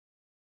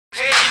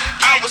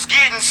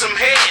some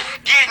head,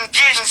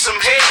 getting some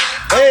head.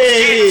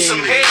 Hey, getting some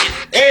head,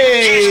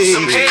 getting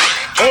some head.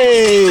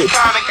 hey.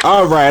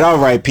 All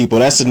right, people.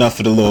 That's enough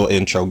for the little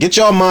intro. Get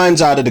y'all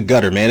minds out of the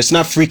gutter, man. It's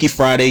not Freaky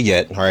Friday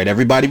yet. All right,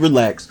 everybody,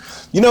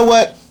 relax. You know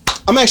what?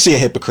 I'm actually a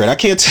hypocrite. I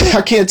can't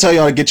tell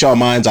y'all to get y'all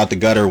minds out the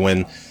gutter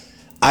when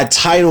I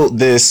titled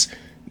this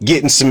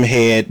 "Getting Some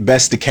Head: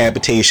 Best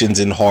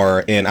Decapitations in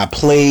Horror," and I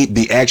played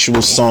the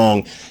actual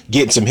song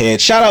 "Getting Some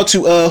Head." Shout out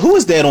to who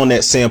is that on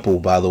that sample,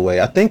 by the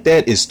way? I think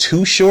that is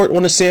Too Short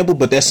on the sample,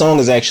 but that song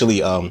is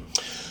actually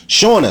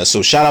Shauna.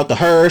 So shout out to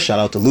her, shout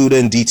out to Luda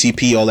and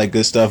DTP, all that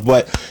good stuff.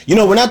 But you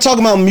know, we're not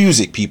talking about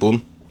music,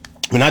 people.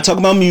 We're not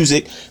talking about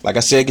music. Like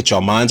I said, get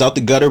y'all minds out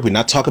the gutter. We're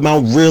not talking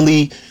about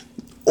really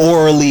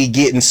orally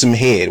getting some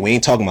head. We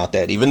ain't talking about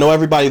that. Even though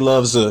everybody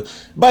loves a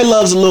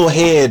little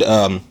head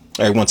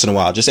every once in a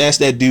while. Just ask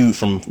that dude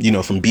from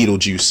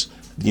Beetlejuice,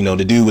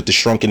 the dude with the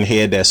shrunken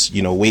head that's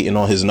waiting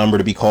on his number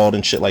to be called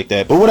and shit like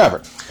that. But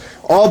whatever.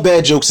 All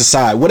bad jokes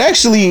aside, what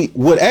actually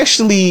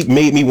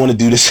made me want to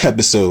do this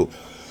episode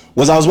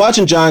was I was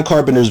watching John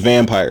Carpenter's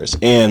Vampires,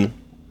 and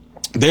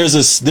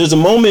there's a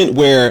moment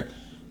where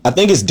I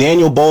think it's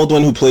Daniel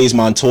Baldwin who plays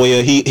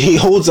Montoya. He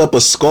holds up a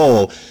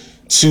skull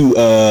to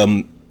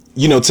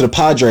to the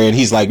Padre, and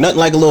he's like, "Nothing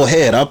like a little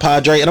head, huh,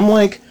 Padre?" And I'm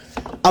like,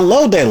 I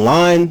love that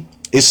line.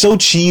 It's so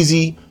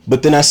cheesy.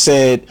 But then I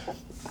said,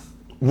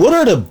 what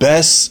are the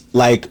best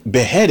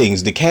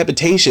beheadings,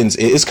 decapitations?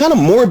 It's kind of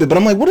morbid, but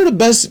I'm like, what are the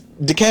best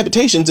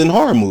decapitations in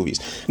horror movies?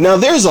 Now,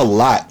 there's a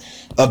lot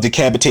of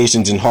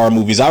decapitations in horror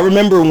movies. I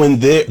remember when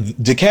the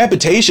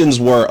decapitations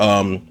were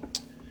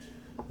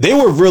they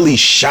were really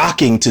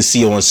shocking to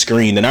see on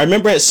screen. And I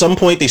remember at some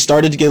point they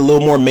started to get a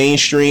little more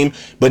mainstream,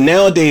 but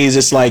nowadays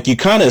it's like you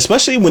kind of,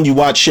 especially when you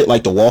watch shit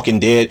like The Walking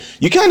Dead,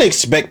 you kind of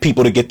expect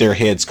people to get their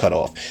heads cut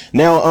off.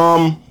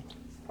 Now,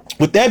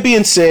 with that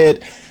being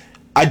said,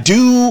 I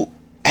do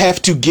have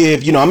to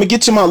give, I'm gonna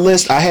get to my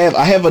list. I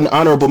have an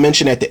honorable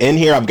mention at the end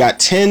here. I've got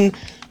 10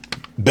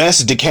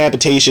 best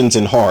decapitations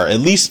in horror, at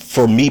least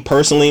for me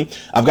personally.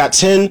 I've got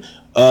 10.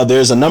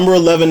 There's a number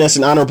 11 that's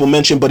an honorable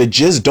mention, but it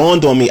just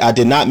dawned on me I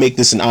did not make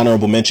this an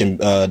honorable mention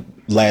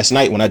last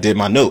night when I did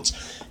my notes.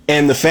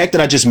 And the fact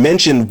that I just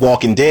mentioned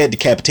Walking Dead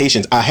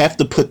decapitations, I have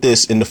to put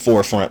this in the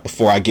forefront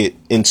before I get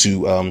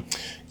into my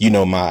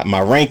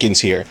rankings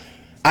here.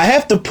 I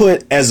have to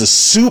put as a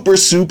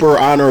super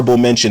honorable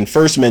mention,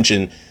 first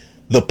mention,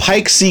 the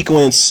Pike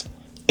sequence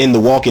in The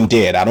Walking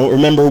Dead. I don't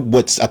remember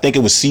I think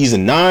it was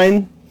season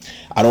 9.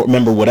 I don't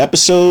remember what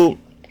episode.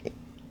 I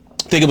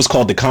think it was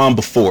called The Calm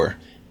Before.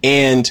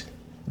 And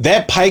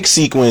that Pike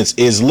sequence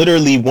is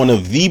literally one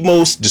of the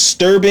most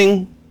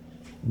disturbing,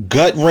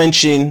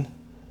 gut-wrenching,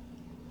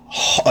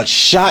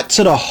 shot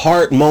to the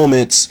heart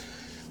moments,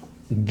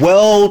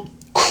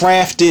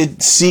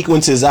 well-crafted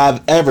sequences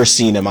I've ever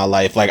seen in my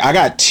life. Like, I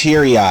got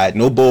teary-eyed,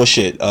 no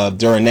bullshit,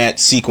 during that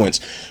sequence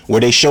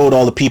where they showed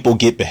all the people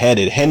get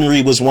beheaded.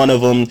 Henry was one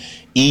of them,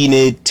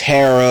 Enid,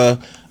 Tara,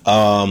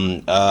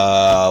 God,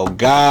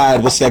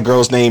 what's that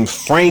girl's name?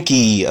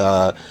 Frankie,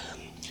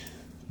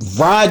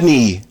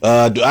 Rodney,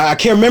 I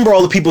can't remember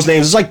all the people's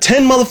names. It's like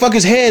 10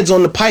 motherfuckers' heads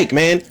on the Pike,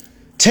 man.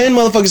 10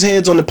 motherfuckers'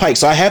 heads on the Pike.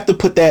 So I have to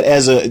put that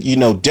as a,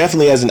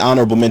 definitely as an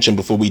honorable mention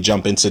before we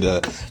jump into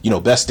the,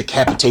 best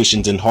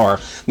decapitations in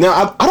horror.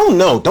 Now, I don't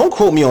know. Don't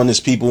quote me on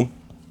this, people.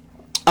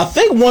 I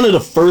think one of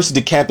the first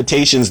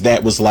decapitations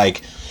that was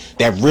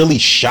that really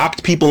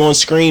shocked people on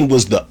screen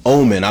was The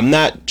Omen. I'm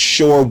not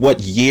sure what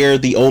year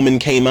The Omen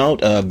came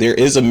out. There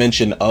is a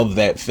mention of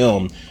that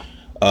film.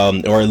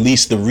 Or at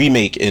least the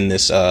remake in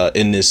this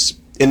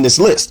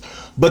list.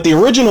 But the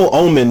original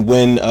Omen,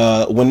 when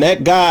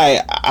that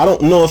guy, I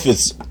don't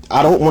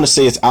want to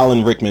say it's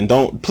Alan Rickman.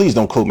 Please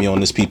don't quote me on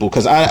this, people,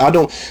 because I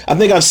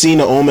think I've seen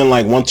The Omen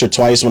like once or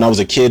twice when I was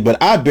a kid,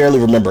 but I barely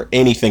remember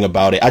anything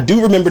about it. I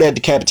do remember that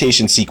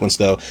decapitation sequence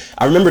though.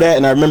 I remember that,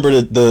 and I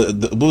remember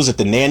the what was it,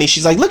 the nanny?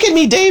 She's like, "Look at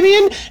me,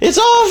 Damien, it's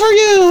all for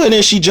you," and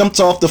then she jumps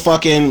off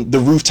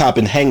the rooftop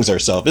and hangs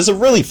herself. It's a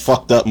really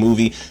fucked up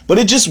movie, but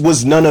it just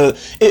was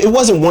it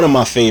wasn't one of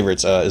my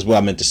favorites, is what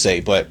I meant to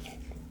say, but.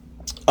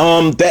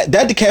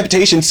 That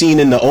decapitation scene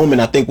in The Omen,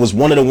 I think, was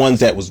one of the ones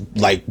that was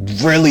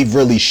really,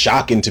 really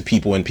shocking to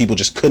people, and people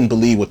just couldn't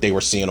believe what they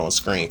were seeing on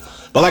screen.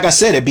 But like I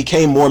said, it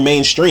became more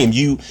mainstream.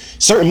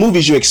 Certain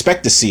movies you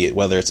expect to see it,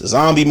 whether it's a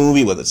zombie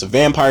movie, whether it's a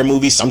vampire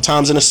movie,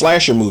 sometimes in a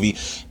slasher movie.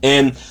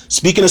 And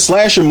speaking of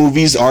slasher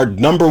movies, our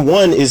number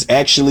one is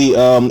actually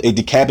a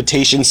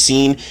decapitation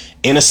scene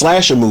in a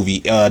slasher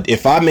movie.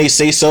 If I may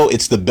say so,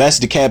 it's the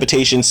best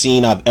decapitation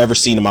scene I've ever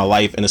seen in my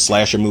life in a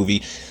slasher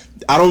movie.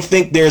 I don't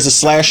think there's a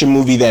slasher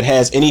movie that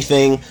has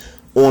anything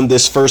on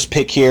this first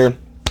pick here.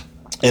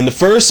 And the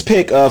first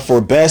pick for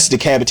best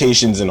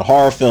decapitations in a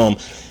horror film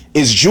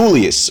is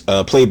Julius,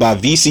 played by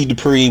V.C.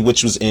 Dupree,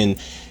 which was in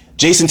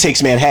Jason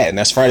Takes Manhattan.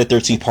 That's Friday the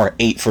 13th Part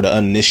 8 for the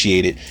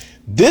uninitiated.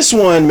 This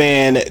one,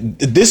 man,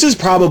 this is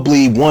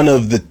probably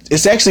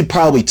it's actually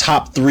probably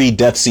top 3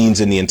 death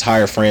scenes in the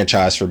entire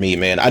franchise for me,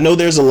 man. I know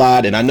there's a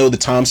lot, and I know the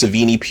Tom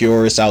Savini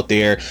purists out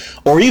there,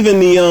 or even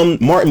the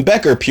Martin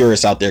Becker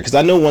purists out there, because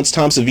I know once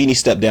Tom Savini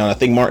stepped down, I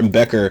think Martin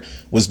Becker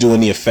was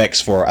doing the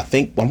effects for, I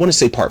want to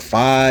say part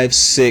 5,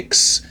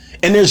 6,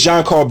 and there's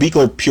John Carl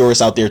Buechler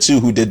purists out there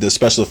too, who did the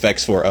special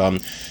effects for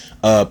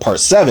part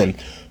 7.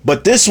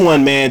 But this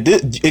one, man,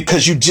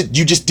 because you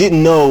just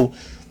didn't know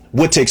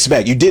what to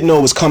expect. You didn't know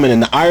it was coming,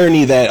 and the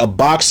irony that a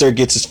boxer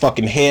gets his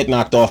fucking head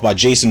knocked off by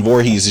Jason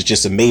Voorhees is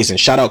just amazing.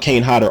 Shout out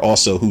Kane Hodder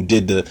also, who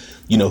did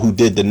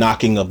the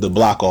knocking of the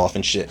block off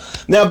and shit.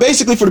 Now,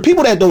 basically, for the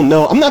people that don't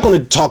know, I'm not going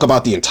to talk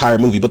about the entire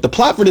movie, but the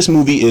plot for this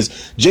movie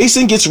is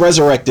Jason gets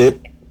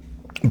resurrected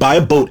by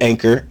a boat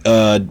anchor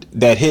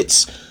that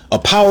hits a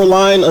power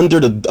line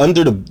under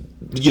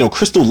the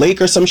Crystal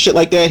Lake or some shit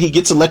like that. He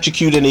gets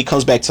electrocuted and he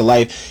comes back to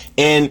life,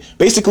 and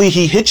basically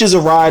he hitches a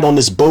ride on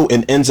this boat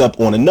and ends up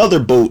on another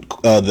boat,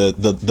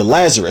 the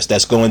Lazarus,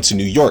 that's going to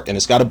New York, and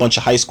it's got a bunch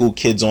of high school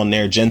kids on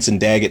there. Jensen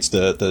Daggett's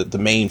the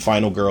main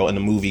final girl in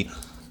the movie.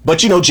 But,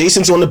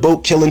 Jason's on the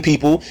boat killing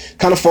people.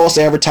 Kind of false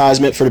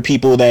advertisement for the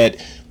people that,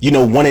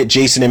 wanted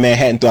Jason in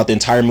Manhattan throughout the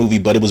entire movie,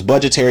 but it was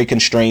budgetary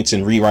constraints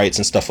and rewrites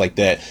and stuff like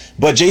that.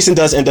 But Jason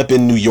does end up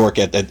in New York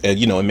in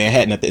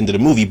Manhattan at the end of the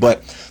movie.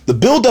 But the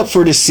build up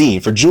for this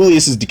scene, for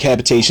Julius's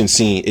decapitation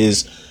scene,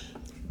 is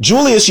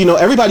Julius,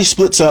 everybody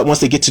splits up once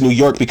they get to New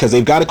York because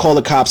they've got to call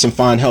the cops and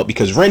find help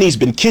because Rennie's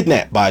been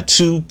kidnapped by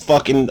 2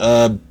 fucking,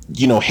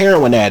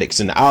 heroin addicts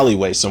in the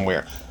alleyway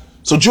somewhere.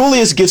 So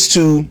Julius gets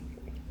to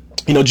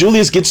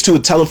a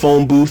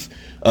telephone booth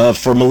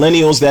for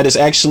millennials that is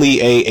actually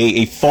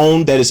a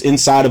phone that is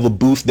inside of a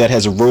booth that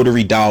has a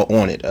rotary dial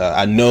on it.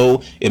 I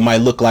know it might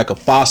look like a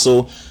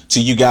fossil to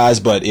you guys,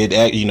 but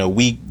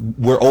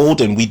we're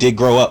old and we did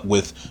grow up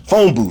with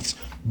phone booths.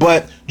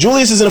 But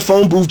Julius is in a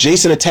phone booth.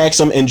 Jason attacks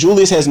him, and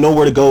Julius has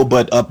nowhere to go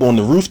but up on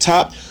the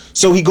rooftop.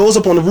 So he goes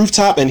up on the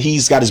rooftop, and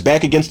he's got his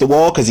back against the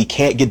wall because he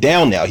can't get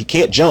down now. He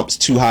can't jump. It's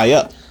too high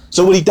up.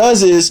 So what he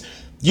does is,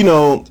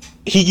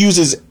 he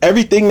uses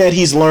everything that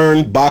he's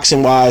learned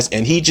boxing wise,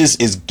 and he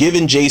just is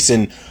giving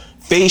Jason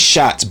face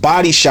shots,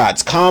 body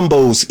shots,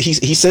 combos.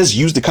 He says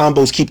use the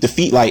combos, keep the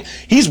feet light.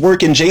 He's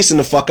working Jason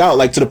the fuck out,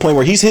 like to the point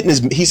where he's hitting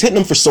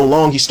him for so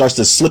long he starts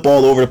to slip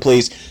all over the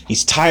place.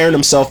 He's tiring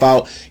himself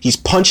out. He's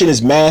punching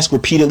his mask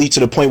repeatedly to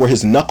the point where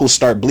his knuckles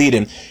start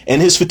bleeding,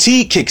 and his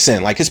fatigue kicks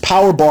in. Like his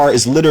power bar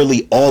is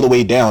literally all the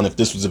way down if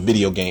this was a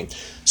video game.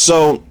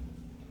 So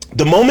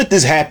the moment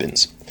this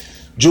happens,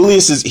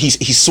 Julius he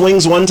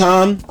swings one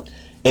time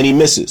and he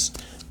misses.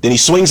 Then he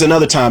swings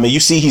another time, and you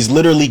see he's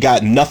literally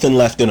got nothing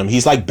left in him.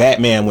 He's like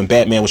Batman when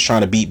Batman was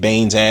trying to beat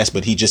Bane's ass,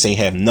 but he just ain't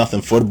have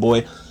nothing for the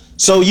boy.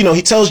 So,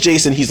 he tells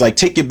Jason, he's like,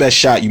 take your best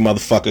shot, you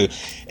motherfucker.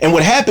 And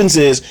what happens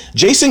is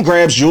Jason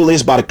grabs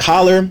Julius by the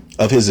collar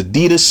of his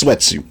Adidas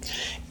sweatsuit,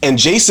 and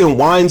Jason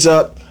winds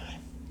up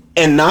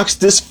and knocks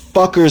this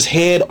fucker's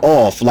head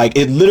off. Like,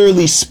 it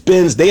literally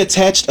spins.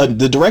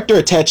 The director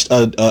attached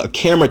a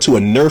camera to a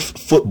Nerf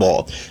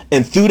football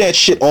and threw that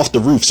shit off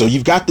the roof. So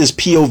you've got this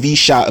POV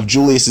shot of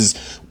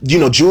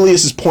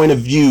Julius's point of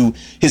view,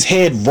 his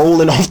head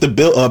rolling off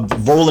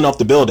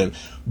the building.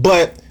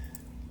 But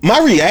my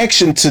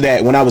reaction to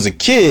that when I was a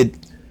kid,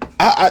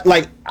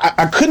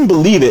 I couldn't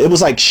believe it. It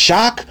was like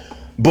shock,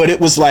 but it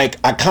was like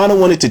I kind of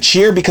wanted to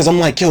cheer because I'm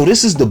like, yo,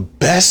 this is the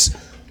best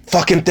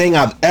fucking thing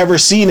I've ever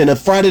seen in a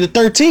Friday the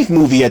 13th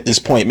movie at this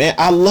point, man.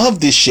 I love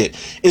this shit.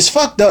 It's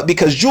fucked up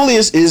because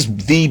Julius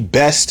is the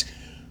best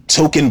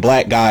token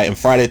black guy in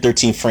Friday the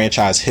 13th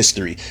franchise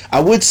history.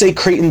 I would say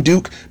Creighton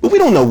Duke, but we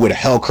don't know where the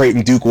hell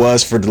Creighton Duke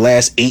was for the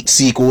last 8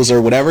 sequels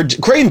or whatever.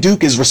 Creighton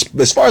Duke is,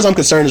 as far as I'm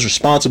concerned, is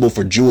responsible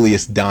for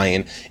Julius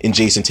dying in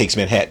Jason Takes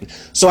Manhattan.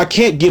 So I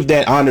can't give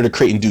that honor to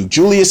Creighton Duke.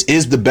 Julius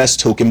is the best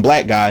token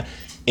black guy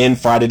in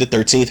Friday the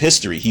 13th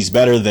history. He's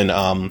better than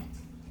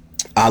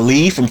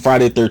Ali from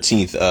Friday the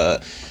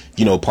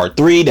 13th, part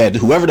 3, that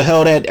whoever the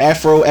hell that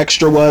Afro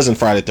extra was in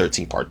Friday the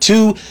 13th part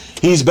 2.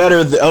 He's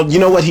better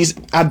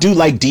I do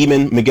like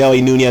Demon Miguel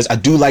A. Nunez. I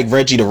do like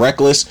Reggie the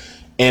Reckless,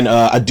 and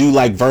I do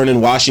like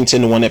Vernon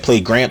Washington, the one that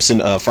played Gramps in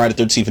Friday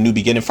the 13th A New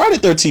Beginning. Friday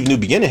the 13th A New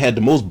Beginning had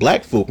the most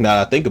black folk, now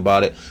that I think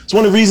about it. It's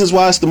one of the reasons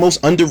why it's the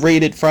most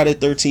underrated Friday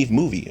the 13th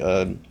movie.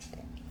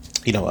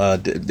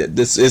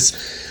 This is,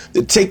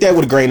 take that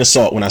with a grain of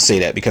salt when I say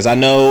that, because I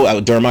know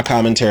during my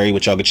commentary,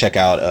 which y'all can check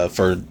out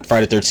for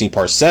Friday the 13th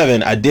part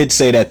 7, I did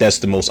say that that's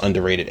the most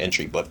underrated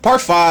entry, but part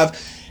 5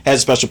 has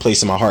a special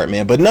place in my heart,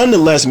 man. But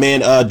nonetheless,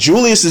 man,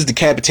 Julius's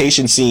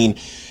decapitation scene,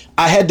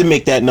 I had to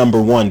make that number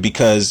 1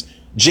 because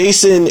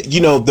Jason,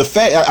 the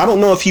fact, I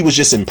don't know if he was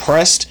just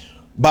impressed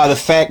by the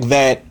fact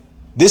that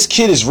this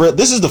kid is real.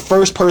 This is the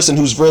first person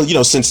who's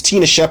real, since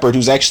Tina Shepard,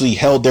 who's actually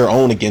held their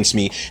own against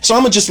me. So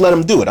I'm gonna just let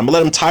him do it. I'm gonna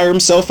let him tire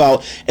himself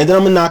out, and then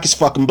I'm gonna knock his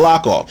fucking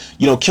block off.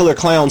 Killer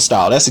Clown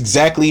style. That's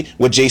exactly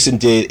what Jason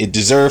did. It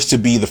deserves to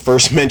be the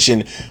first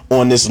mention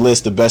on this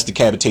list of best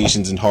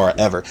decapitations in horror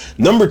ever.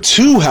 Number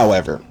 2,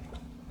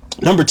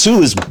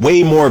 is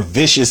way more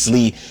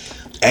viciously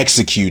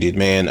executed,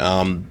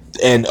 man.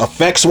 And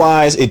effects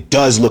wise, it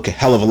does look a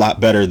hell of a lot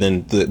better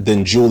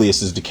than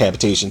Julius's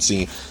decapitation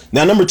scene.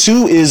 Now, number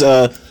 2 is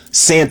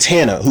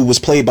Santana, who was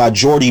played by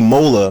Jordi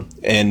Mola,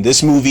 and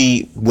this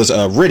movie was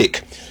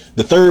Riddick.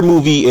 The third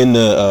movie in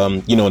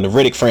the in the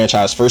Riddick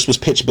franchise. First was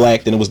Pitch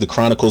Black, then it was The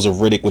Chronicles of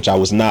Riddick, which I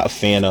was not a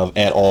fan of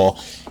at all.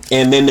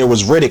 And then there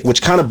was Riddick,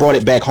 which kind of brought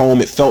it back home.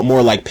 It felt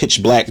more like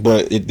Pitch Black,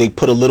 but they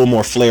put a little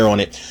more flair on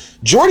it.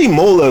 Jordi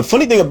Mola,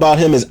 funny thing about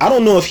him is I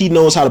don't know if he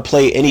knows how to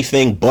play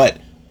anything but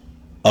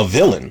a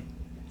villain.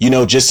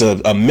 Just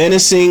a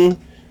menacing,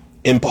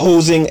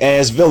 imposing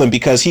ass villain,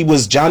 because he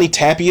was Johnny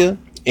Tapia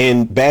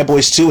in Bad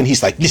Boys 2, and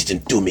he's like, listen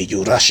to me,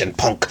 you Russian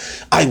punk,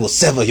 I will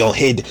sever your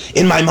head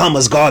in my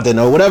mama's garden,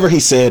 or whatever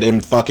he said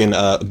in fucking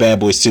Bad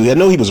Boys 2. I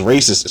know he was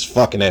racist as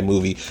fuck in that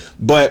movie,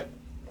 but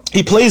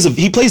he plays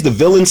the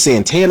villain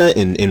Santana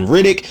in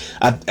Riddick.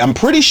 I'm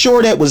pretty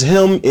sure that was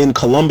him in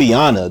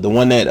Colombiana, the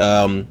one that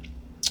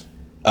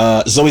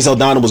Zoe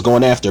Saldana was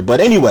going after. But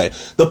anyway,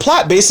 the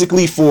plot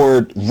basically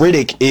for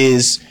Riddick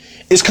is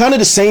kind of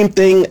the same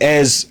thing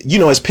as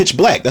Pitch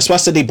Black. That's why I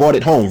said they brought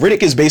it home.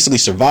 Riddick is basically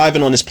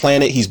surviving on this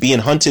planet. He's being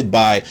hunted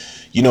by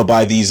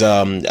these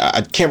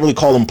I can't really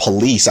call them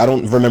police. I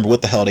don't remember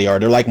what the hell they are.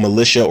 They're like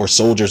militia or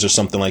soldiers or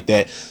something like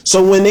that.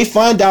 So when they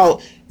find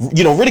out,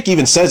 Riddick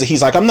even says it.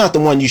 He's like, I'm not the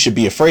one you should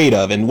be afraid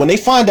of. And when they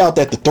find out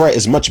that the threat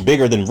is much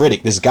bigger than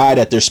Riddick, this guy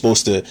that they're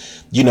supposed to,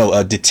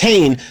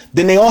 detain,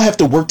 then they all have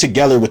to work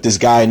together with this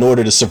guy in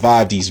order to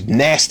survive these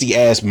nasty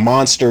ass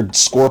monster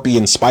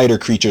scorpion spider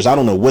creatures. I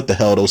don't know what the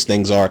hell those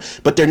things are,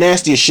 but they're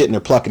nasty as shit and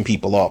they're plucking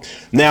people off.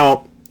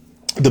 Now,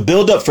 the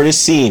build up for this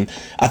scene,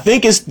 I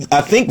think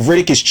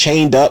Riddick is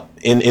chained up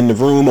in the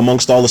room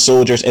amongst all the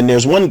soldiers. And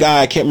there's one guy,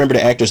 I can't remember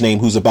the actor's name,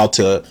 who's about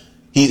to,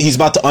 he's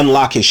about to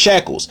unlock his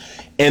shackles.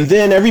 And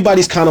then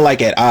everybody's kind of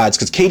like at odds,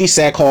 because Katie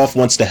Sackhoff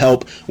wants to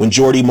help when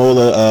Jordi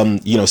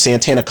Mola,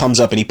 Santana comes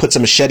up and he puts a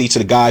machete to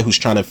the guy who's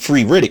trying to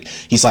free Riddick.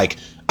 He's like,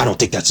 I don't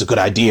think that's a good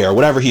idea, or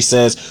whatever he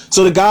says.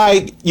 So the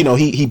guy,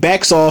 he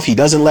backs off. He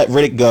doesn't let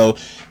Riddick go.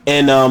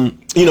 And,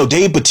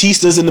 Dave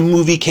Bautista's in the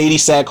movie, Katie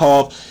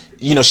Sackhoff.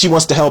 She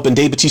wants to help, and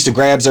Dave Bautista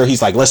grabs her.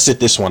 He's like, let's sit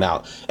this one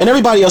out. And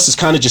everybody else is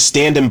kind of just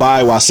standing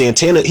by while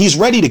Santana, he's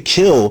ready to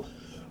kill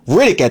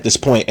Riddick at this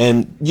point.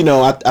 And,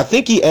 I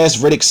think he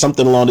asked Riddick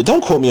something along the,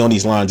 don't quote me on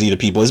these lines either,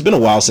 people. It's been a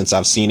while since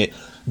I've seen it.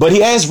 But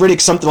he asked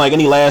Riddick something like,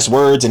 any last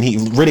words? And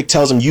Riddick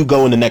tells him, you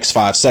go in the next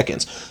 5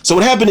 seconds. So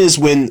what happened is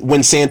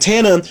when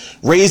Santana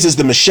raises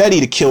the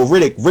machete to kill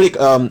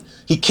Riddick,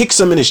 he kicks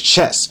him in his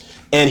chest.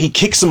 And he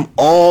kicks him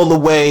all the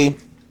way,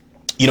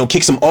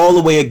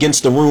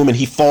 against the room, and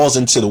he falls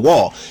into the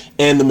wall.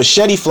 And the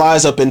machete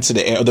flies up into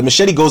the air. The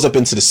machete goes up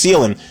into the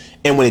ceiling.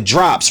 And when it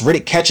drops,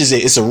 Riddick catches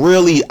it. It's a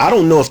really, I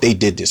don't know if they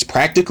did this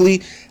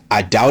practically.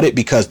 I doubt it,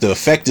 because the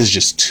effect is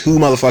just too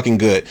motherfucking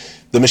good.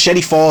 The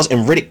machete falls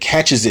and Riddick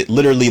catches it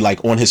literally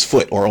like on his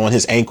foot or on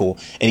his ankle,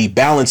 and he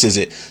balances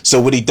it. So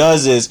what he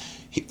does is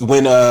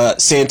when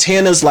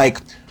Santana's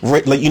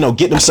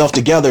getting himself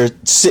together,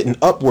 standing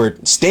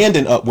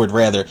upward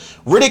rather,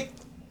 Riddick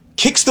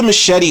kicks the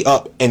machete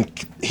up,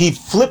 and he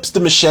flips the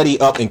machete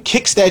up and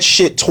kicks that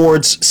shit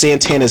towards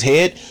Santana's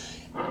head,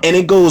 and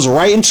it goes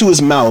right into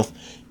his mouth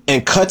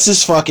and cuts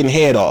his fucking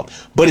head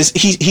off. But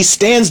he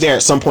stands there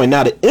at some point.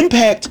 Now, the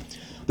impact,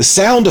 the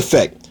sound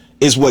effect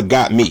is what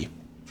got me.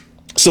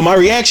 So my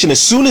reaction, as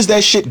soon as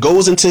that shit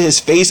goes into his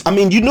face, I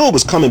mean, it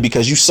was coming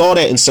because you saw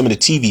that in some of the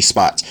TV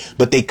spots,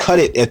 but they cut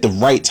it at the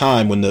right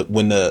time when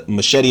the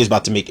machete is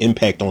about to make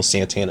impact on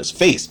Santana's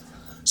face.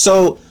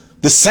 So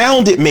the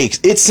sound it makes,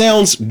 it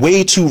sounds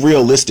way too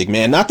realistic,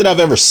 man. Not that I've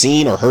ever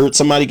seen or heard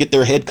somebody get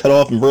their head cut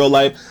off in real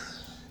life.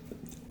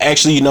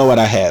 Actually, you know what?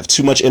 I have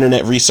too much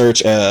internet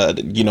research,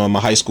 in my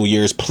high school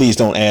years. Please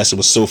don't ask. It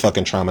was so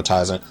fucking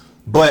traumatizing.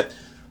 But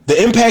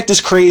the impact is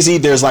crazy.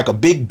 There's like a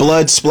big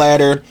blood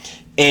splatter,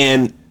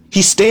 and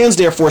he stands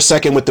there for a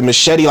second with the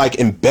machete like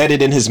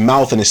embedded in his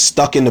mouth and is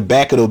stuck in the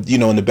back of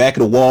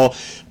the wall.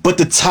 But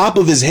the top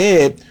of his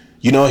head,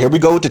 here we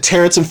go with the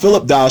Terrence and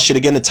Phillip Dial shit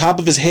again. The top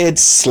of his head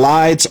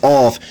slides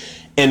off,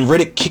 and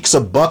Riddick kicks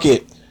a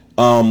bucket,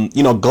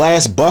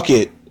 glass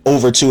bucket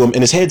over to him,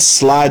 and his head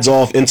slides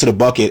off into the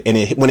bucket. And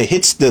when it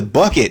hits the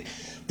bucket,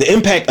 the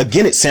impact,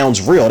 again, it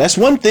sounds real. That's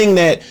one thing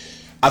that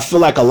I feel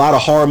like a lot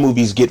of horror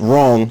movies get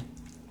wrong,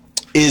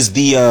 is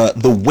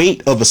the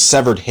weight of a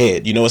severed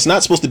head. It's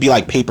not supposed to be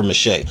like paper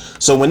mache.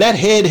 So when that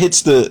head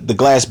hits the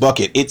glass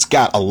bucket, it's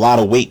got a lot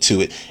of weight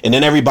to it. And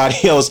then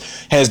everybody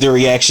else has their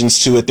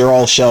reactions to it. They're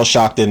all shell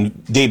shocked.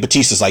 And Dave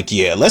Bautista's like,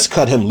 yeah, let's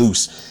cut him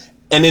loose.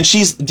 And then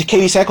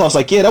Katie Sackhoff's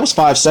like, yeah, that was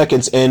 5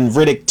 seconds. And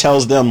Riddick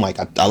tells them, like,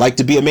 I like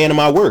to be a man of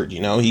my word.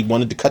 He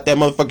wanted to cut that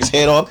motherfucker's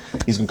head off.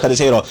 He's going to cut his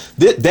head off.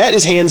 That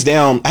is hands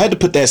down. I had to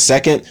put that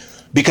second,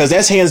 because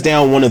that's hands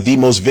down one of the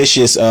most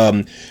vicious,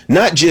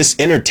 not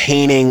just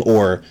entertaining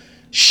or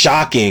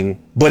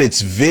shocking, but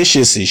it's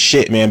vicious as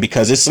shit, man,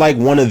 because it's like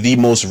one of the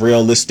most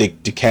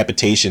realistic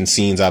decapitation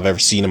scenes I've ever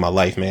seen in my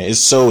life, man. It's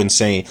so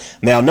insane.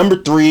 Now,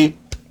 number 3,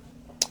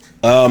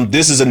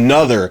 This is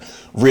another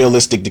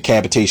realistic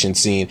decapitation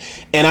scene,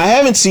 and I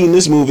haven't seen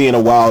this movie in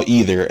a while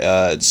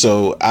either.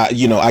 So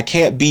I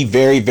can't be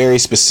very, very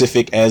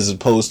specific as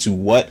opposed to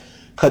what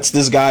cuts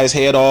this guy's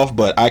head off,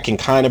 but I can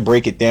kind of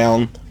break it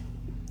down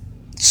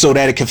so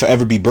that it can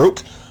forever be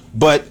broke.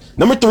 But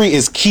number 3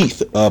 is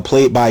Keith,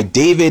 played by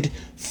David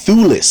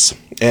Thewlis,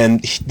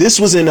 and this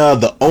was in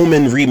the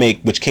Omen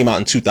remake, which came out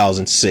in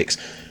 2006.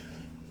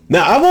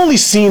 Now, I've only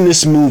seen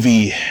this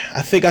movie,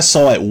 I think I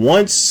saw it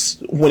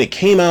once when it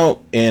came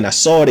out, and I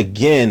saw it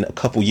again a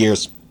couple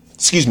years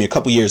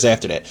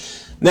after that.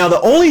 Now,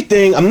 the only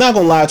thing, I'm not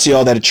gonna lie to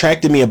y'all, that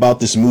attracted me about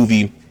this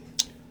movie,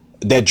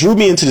 that drew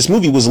me into this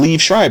movie, was Liev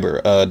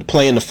Schreiber,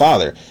 playing the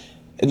father.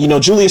 You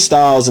know, Julia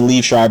Stiles and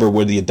Liev Schreiber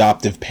were the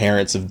adoptive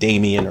parents of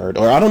Damien, or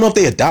I don't know if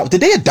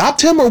did they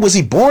adopt him, or was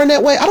he born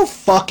that way? I don't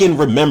fucking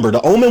remember.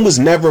 The Omen was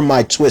never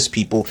my twist,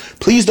 people.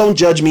 Please don't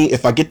judge me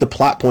if I get the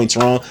plot points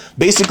wrong.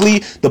 Basically,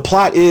 the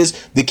plot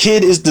is the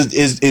kid is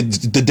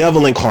the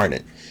devil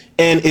incarnate.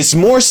 And it's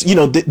more,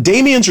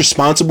 Damien's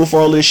responsible for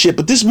all this shit,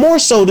 but this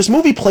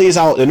movie plays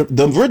out, and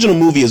the original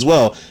movie as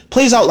well,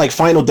 plays out like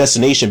Final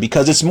Destination,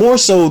 because it's more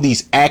so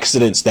these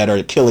accidents that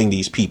are killing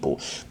these people.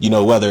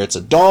 Whether it's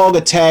a dog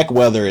attack,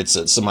 whether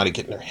it's somebody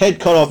getting their head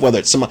cut off, whether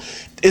it's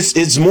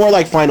it's more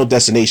like Final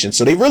Destination.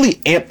 So they really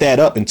amped that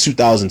up in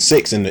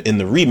 2006 in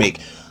the remake.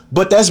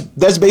 But that's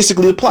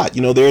basically the plot.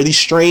 There are these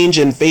strange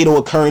and fatal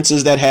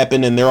occurrences that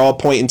happen, and they're all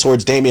pointing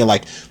towards Damien,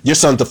 like, your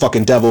son's the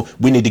fucking devil.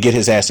 We need to get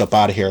his ass up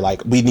out of here.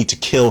 Like, we need to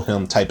kill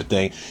him, type of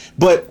thing.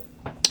 But,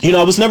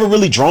 I was never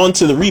really drawn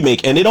to the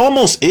remake, and it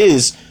almost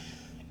is,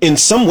 in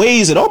some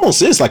ways, it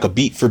almost is like a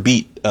beat for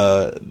beat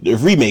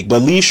remake.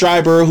 But Liev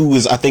Schreiber, who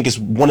I think is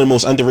one of the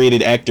most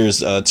underrated actors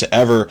to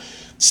ever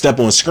step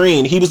on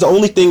screen, he was the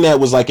only thing that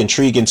was like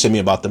intriguing to me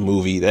about the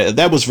movie.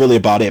 That was really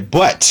about it.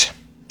 But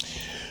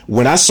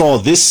when I saw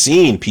this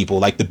scene, people,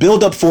 like, the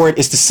build up for it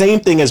is the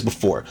same thing as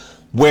before,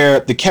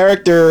 where the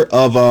character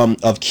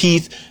of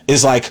Keith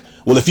is like,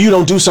 well, if you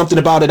don't do something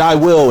about it, I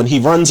will. And he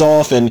runs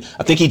off, and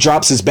I think he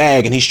drops his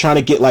bag, and he's trying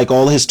to get like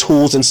all his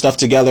tools and stuff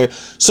together.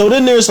 So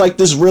then there's like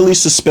this really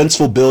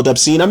suspenseful build up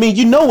scene. I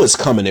mean, what's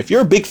coming. If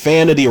you're a big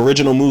fan of the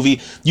original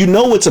movie, you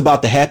know what's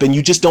about to happen.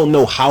 You just don't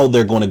know how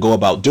they're going to go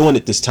about doing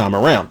it this time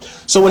around.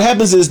 So what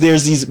happens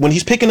is when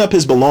he's picking up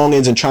his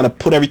belongings and trying to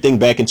put everything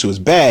back into his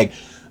bag,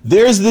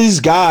 there's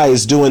these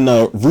guys doing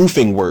the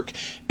roofing work,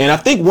 and I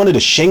think one of the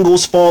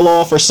shingles fall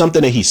off or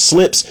something, and he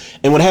slips,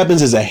 and what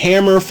happens is a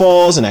hammer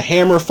falls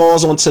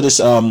onto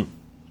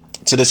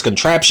this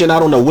contraption. I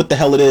don't know what the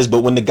hell it is,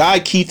 but when the guy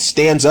Keith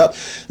stands up,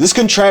 this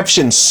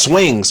contraption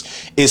swings.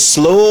 It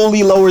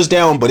slowly lowers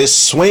down, but it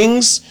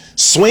swings.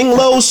 Swing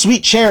low,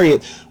 sweet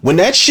chariot. When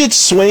that shit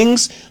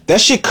swings,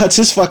 that shit cuts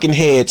his fucking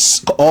head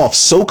off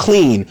so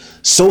clean,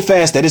 so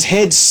fast that his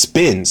head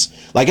spins.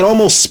 Like, it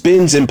almost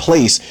spins in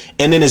place,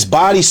 and then his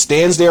body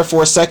stands there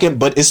for a second.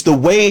 But it's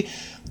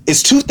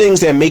two things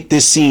that make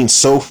this scene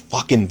so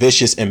fucking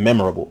vicious and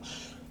memorable.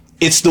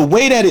 It's the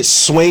way that it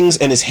swings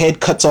and his head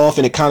cuts off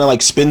and it kind of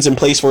like spins in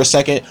place for a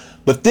second.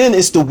 But then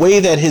it's the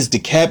way that his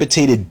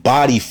decapitated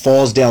body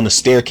falls down the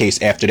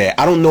staircase after that.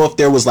 I don't know if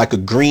there was like a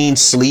green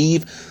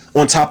sleeve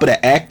on top of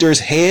the actor's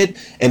head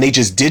and they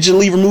just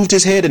digitally removed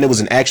his head and it was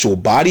an actual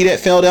body that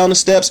fell down the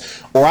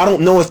steps, or I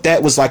don't know if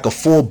that was like a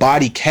full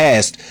body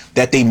cast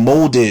that they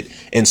molded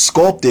and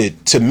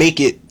sculpted to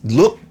make it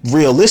look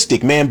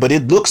realistic, man. But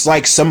it looks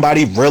like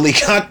somebody really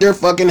got their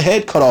fucking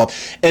head cut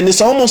off, and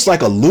it's almost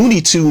like a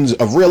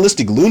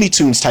realistic Looney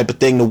Tunes type of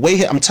thing. The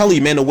way, I'm telling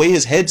you, man, the way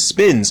his head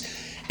spins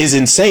is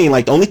insane.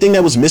 Like, the only thing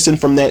that was missing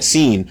from that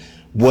scene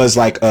was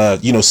like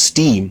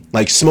steam,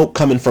 like smoke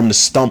coming from the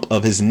stump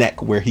of his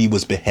neck where he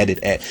was beheaded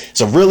at.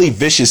 It's a really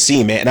vicious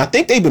scene, man, and I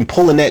think they've been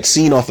pulling that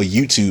scene off of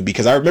YouTube,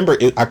 because I remember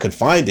I could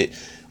find it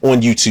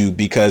on YouTube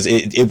because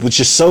it was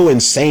just so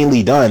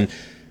insanely done.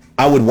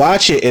 I would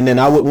watch it and then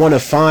I would want to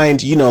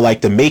find, like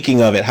the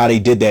making of it, how they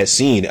did that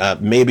scene.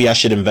 Maybe I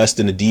should invest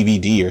in a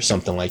DVD or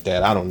something like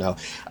that. I don't know.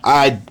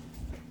 I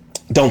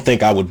don't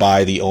think I would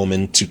buy The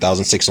Omen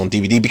 2006 on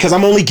DVD because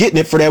I'm only getting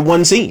it for that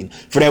one scene,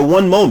 for that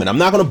one moment. I'm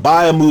not going to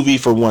buy a movie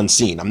for one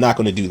scene. I'm not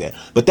going to do that.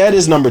 But that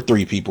is number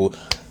 3, people.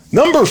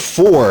 Number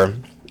 4,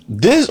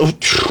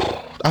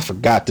 I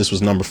forgot this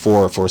was number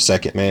 4 for a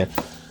second, man.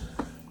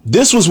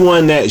 This was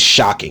one that is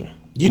shocking.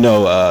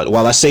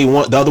 While I say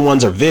the other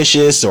ones are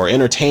vicious or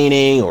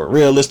entertaining or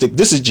realistic,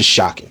 this is just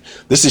shocking.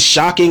 This is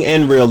shocking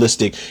and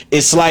realistic.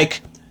 It's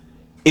like,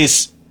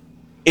 it's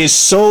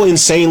so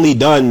insanely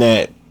done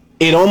that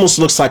it almost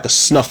looks like a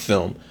snuff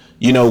film,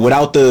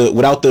 without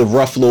the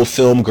rough little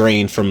film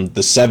grain from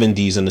the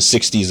 70s and the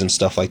 60s and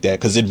stuff like that.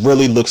 Because it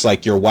really looks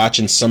like you're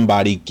watching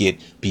somebody get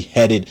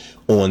beheaded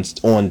on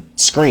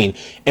screen.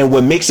 And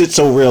what makes it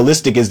so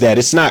realistic is that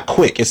it's not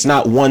quick. It's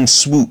not one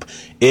swoop.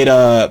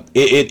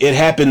 It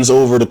happens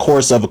over the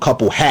course of a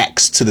couple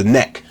hacks to the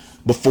neck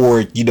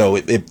before,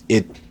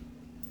 it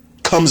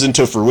comes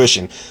into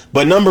fruition.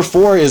 But number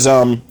 4 is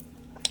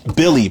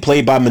Billy,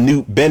 played by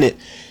Manute Bennett.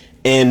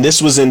 And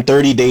this was in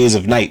 30 Days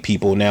of Night,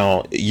 people.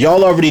 Now,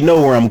 y'all already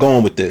know where I'm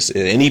going with this.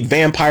 Any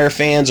vampire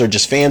fans or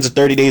just fans of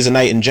 30 Days of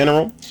Night in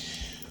general,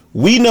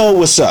 we know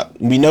what's up.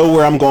 We know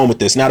where I'm going with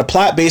this. Now, the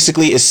plot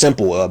basically is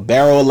simple.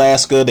 Barrow,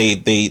 Alaska,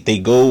 they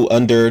go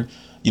under,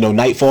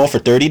 nightfall for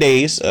 30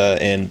 days,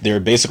 and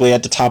they're basically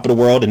at the top of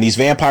the world. And these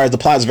vampires, the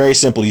plot is very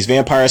simple. These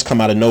vampires come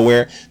out of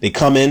nowhere. They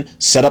come in,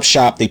 set up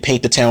shop, they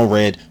paint the town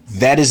red.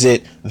 That is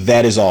it.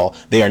 That is all.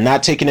 They are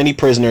not taking any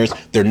prisoners.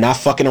 They're not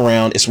fucking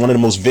around. It's one of the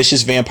most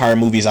vicious vampire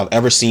movies I've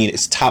ever seen.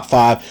 It's top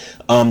 5.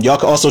 Y'all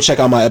can also check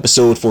out my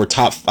episode for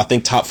top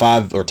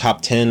 5 or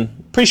top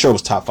 10. Pretty sure it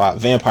was top 5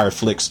 vampire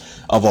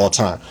flicks of all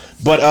time.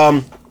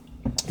 But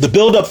the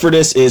build up for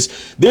this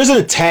is there's an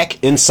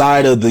attack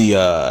inside of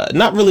the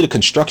not really the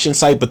construction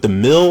site, but the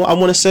mill. I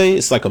want to say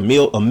it's like a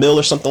mill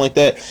or something like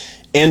that.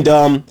 And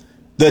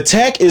the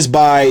attack is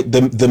by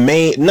the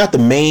main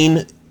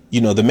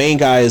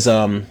guy is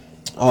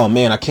oh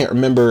man, I can't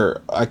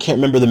remember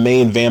the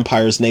main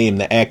vampire's name,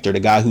 the actor, the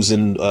guy who's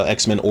in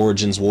X-Men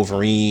Origins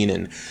Wolverine,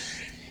 and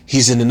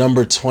he's in the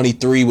number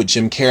 23 with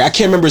Jim Carrey. I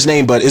can't remember his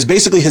name, but it's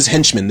basically his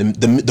henchman,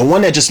 the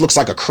one that just looks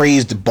like a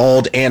crazed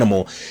bald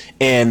animal,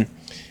 and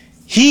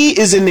he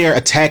is in there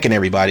attacking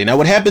everybody. Now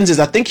what happens is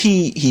I think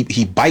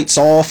he bites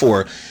off,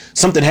 or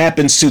something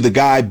happens to the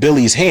guy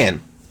Billy's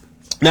hand.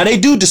 Now they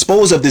do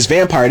dispose of this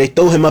vampire. They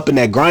throw him up in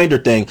that grinder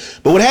thing.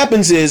 But what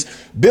happens is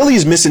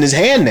Billy's missing his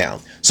hand now.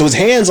 So his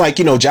hand's like,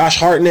 Josh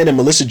Hartnett and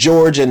Melissa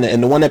George and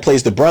the one that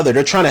plays the brother.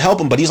 They're trying to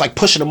help him, but he's like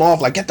pushing him off,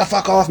 like, get the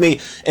fuck off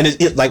me. And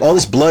it like all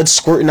this blood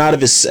squirting out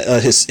of his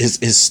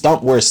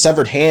stump where his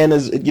severed hand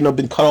has,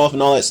 been cut off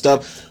and all that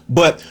stuff.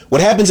 But what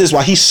happens is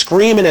while he's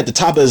screaming at the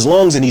top of his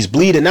lungs and he's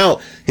bleeding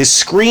out, his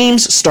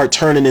screams start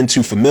turning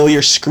into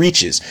familiar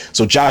screeches.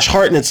 So Josh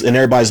Hartnett and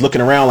everybody's looking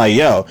around like,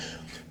 yo,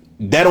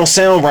 that don't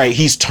sound right.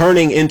 He's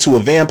turning into a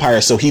vampire.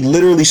 So he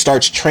literally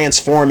starts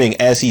transforming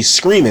as he's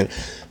screaming.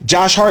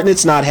 Josh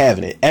Hartnett's not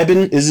having it.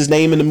 Eben is his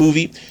name in the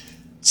movie.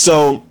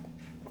 So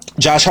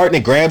Josh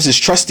Hartnett grabs his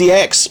trusty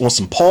axe on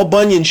some Paul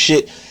Bunyan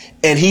shit,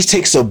 and he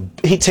takes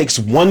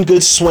one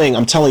good swing.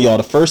 I'm telling y'all,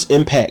 the first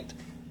impact,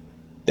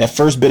 that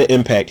first bit of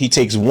impact, he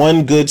takes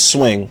one good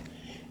swing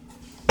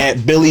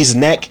at Billy's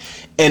neck,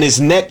 and his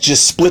neck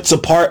just splits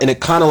apart, and it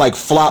kind of like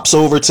flops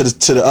over to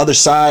the other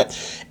side.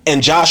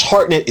 And Josh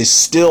Hartnett is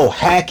still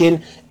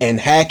hacking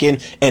and hacking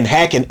and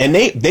hacking. And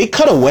they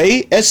cut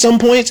away at some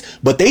points,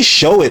 but they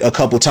show it a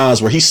couple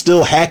times where he's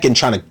still hacking,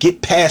 trying to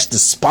get past the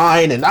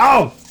spine. And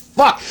oh,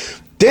 fuck.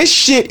 This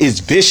shit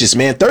is vicious,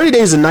 man. 30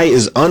 Days a Night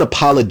is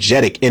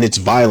unapologetic in its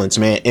violence,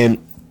 man. And,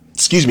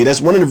 excuse me, that's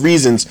one of the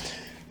reasons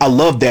I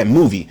love that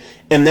movie.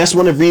 And that's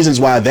one of the reasons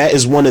why that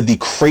is one of the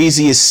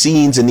craziest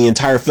scenes in the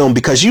entire film.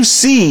 Because you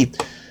see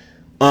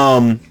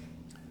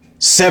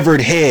severed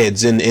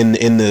heads in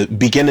the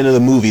beginning of the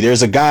movie.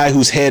 There's a guy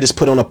whose head is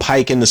put on a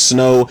pike in the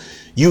snow.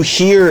 You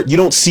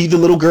don't see the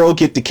little girl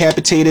get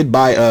decapitated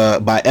by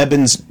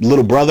Eben's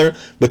little brother,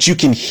 but you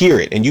can hear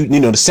it. And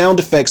the sound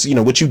effects,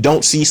 what you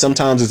don't see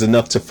sometimes is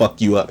enough to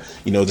fuck you up.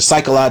 The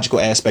psychological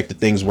aspect of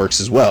things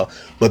works as well.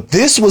 But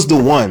this was the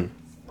one,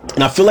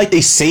 and I feel like they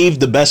saved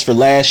the best for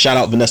last. Shout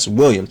out Vanessa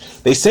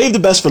Williams. They saved the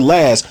best for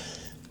last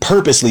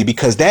purposely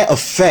because that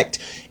effect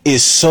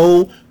is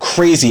so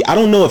crazy. I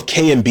don't know if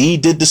K&B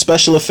did the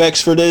special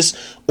effects for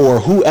this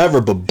or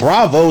whoever, but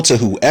bravo to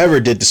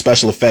whoever did the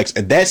special effects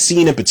at that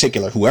scene in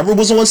particular. Whoever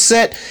was on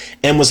set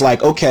and was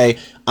like, okay,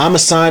 I'm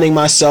assigning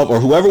myself,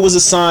 or whoever was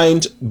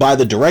assigned by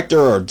the director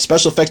or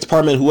special effects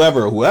department,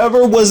 whoever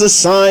was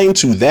assigned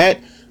to that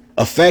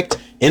effect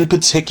in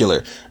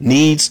particular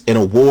needs an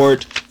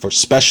award for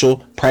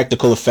special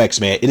practical effects,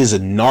 man. It is a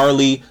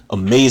gnarly,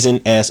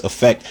 amazing ass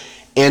effect.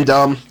 And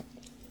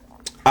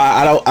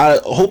I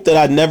hope that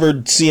I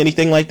never see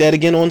anything like that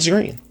again on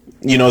screen.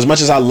 As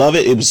much as I love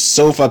it, it was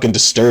so fucking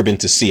disturbing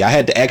to see. I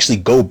had to actually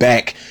go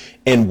back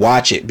and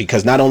watch it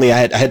because not only I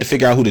had to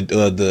figure out who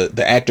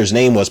the actor's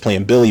name was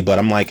playing Billy, but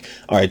I'm like,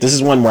 all right, this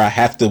is one where I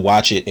have to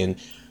watch it and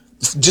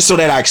just so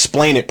that I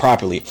explain it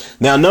properly.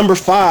 Now, number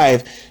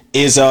 5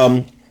 is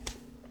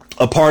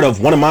a part of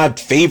one of my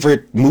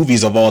favorite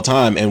movies of all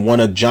time and one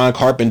of John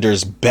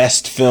Carpenter's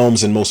best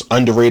films and most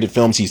underrated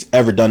films he's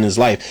ever done in his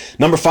life.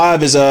 Number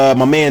 5 is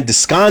my man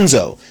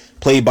Descanso,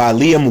 played by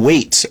Liam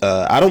Waite.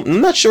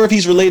 I'm not sure if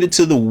he's related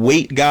to the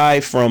Waite guy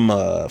from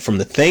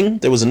The Thing.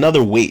 There was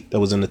another Waite that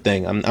was in The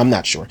Thing. I'm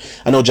not sure.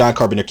 I know John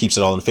Carpenter keeps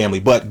it all in the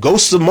family, but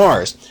Ghosts of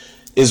Mars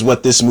is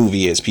what this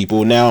movie is,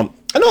 people. Now,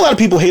 I know a lot of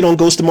people hate on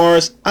Ghost of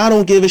Mars. I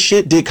don't give a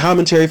shit. Did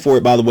commentary for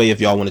it, by the way, if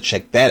y'all want to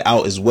check that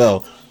out as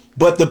well.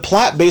 But the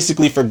plot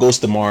basically for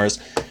Ghost of Mars,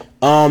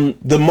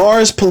 the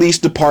Mars Police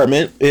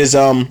Department is,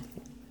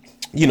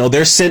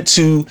 they're sent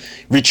to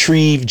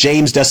retrieve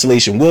James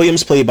Desolation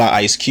Williams, played by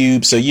Ice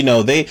Cube. So,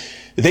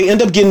 they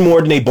end up getting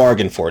more than they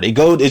bargained for. They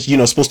go, it's,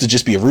 supposed to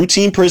just be a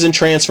routine prison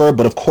transfer,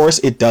 but of course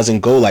it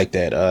doesn't go like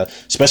that,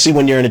 especially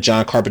when you're in a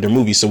John Carpenter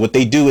movie. So what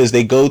they do is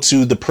they go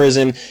to the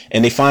prison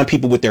and they find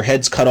people with their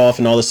heads cut off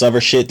and all this other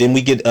shit. Then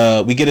we get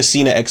a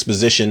scene of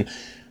exposition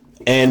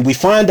and we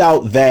find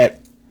out that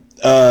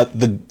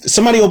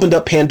somebody opened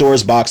up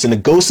Pandora's box, and the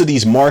ghosts of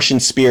these Martian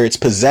spirits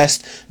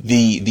possessed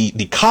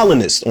the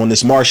colonists on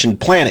this Martian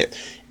planet.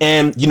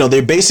 And, you know,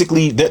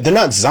 they're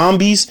not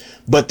zombies,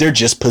 but they're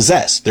just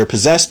possessed. They're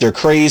possessed. They're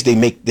crazed.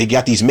 They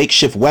got these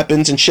makeshift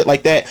weapons and shit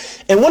like that.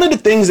 And one of the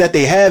things that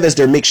they have as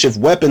their makeshift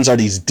weapons are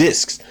these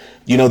discs.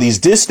 You know, these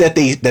discs that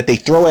they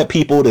throw at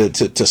people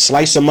to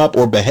slice them up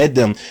or behead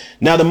them.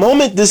 Now, the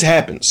moment this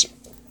happens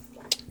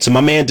to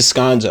my man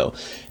Descanso,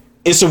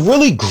 it's a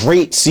really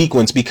great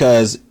sequence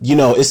because, you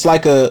know, it's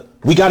like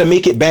we got to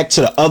make it back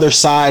to the other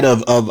side of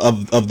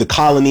the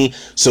colony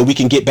so we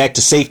can get back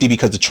to safety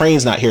because the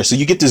train's not here. So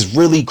you get this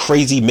really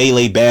crazy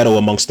melee battle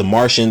amongst the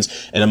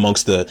Martians and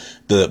amongst the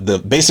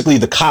basically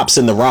the cops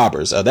and the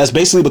robbers. That's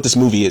basically what this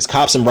movie is.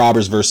 Cops and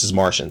robbers versus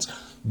Martians.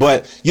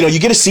 But, you know, you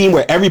get a scene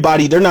where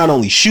everybody, they're not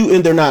only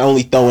shooting, they're not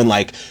only throwing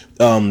like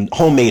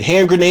homemade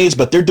hand grenades,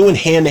 but they're doing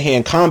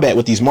hand-to-hand combat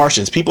with these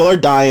Martians. People are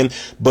dying,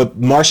 but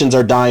Martians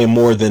are dying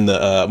more than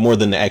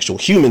the actual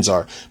humans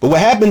are. But what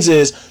happens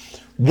is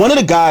one of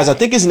the guys, I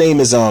think his name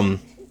is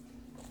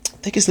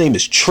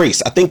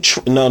Trace.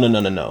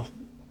 No.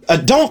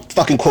 Don't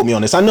fucking quote me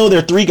on this. I know there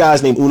are 3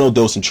 guys named Uno,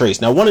 Dos, and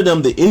Trace. Now, one of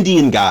them, the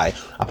Indian guy,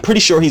 I'm pretty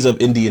sure he's of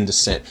Indian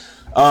descent.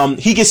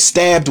 He gets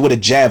stabbed with a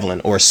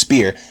javelin or a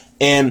spear,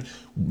 and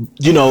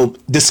you know,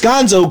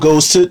 Descanso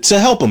goes to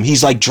help him.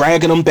 He's like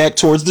dragging him back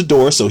towards the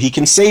door so he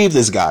can save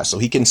this guy, so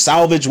he can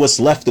salvage what's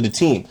left of the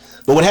team.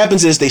 But what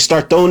happens is they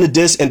start throwing the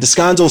disc, and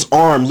Descanso's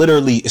arm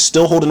literally is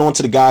still holding on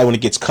to the guy when it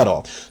gets cut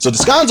off. So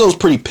Descanso's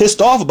pretty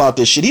pissed off about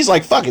this shit. He's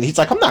like, fuck it. He's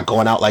like, I'm not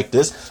going out like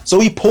this.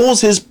 So he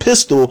pulls his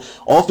pistol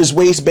off his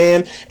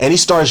waistband, and he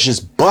starts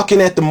just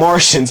bucking at the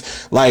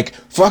Martians like,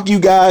 fuck you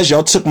guys.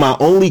 Y'all took my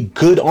only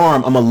good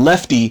arm. I'm a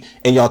lefty,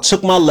 and y'all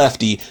took my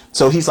lefty.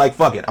 So he's like,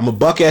 fuck it. I'm gonna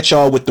buck at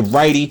y'all with the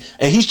righty.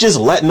 And he's just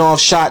letting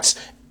off shots.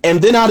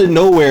 And then out of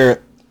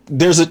nowhere,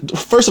 there's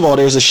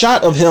a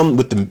shot of him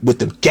with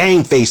the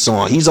gang face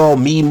on. He's all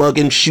me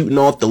mugging, shooting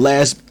off the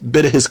last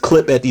bit of his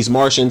clip at these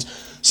Martians.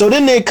 So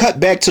then they cut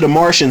back to the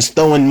Martians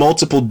throwing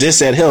multiple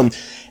discs at him,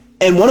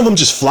 and one of them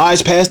just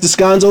flies past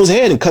Descanso's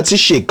head and cuts his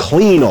shit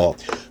clean off.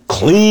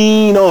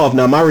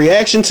 Now, my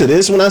reaction to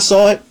this when I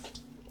saw it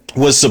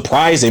was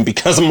surprising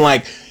because I'm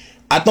like,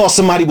 I thought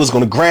somebody was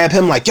gonna grab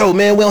him like, yo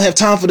man, we don't have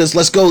time for this.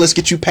 Let's go. Let's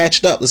get you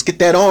patched up. Let's get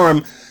that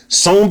arm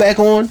sewn back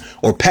on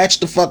or patch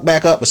the fuck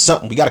back up or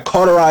something. We got to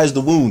cauterize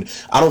the wound.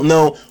 I don't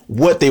know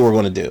what they were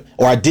going to do,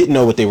 or I didn't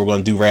know what they were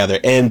going to do rather.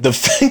 And the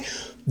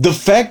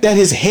fact that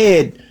his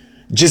head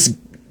just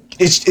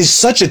it's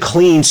such a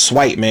clean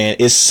swipe, man.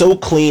 It's so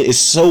clean. It's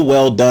so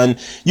well done.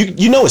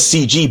 You know it's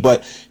CG,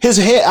 but his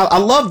head, I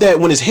love that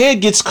when his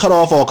head gets cut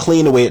off all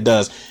clean the way it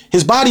does.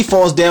 His body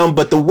falls down,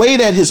 but the way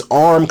that his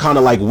arm kind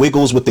of like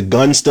wiggles with the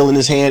gun still in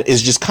his hand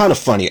is just kind of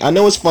funny. I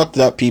know it's fucked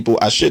up, people.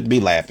 I shouldn't be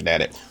laughing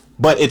at it,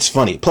 but it's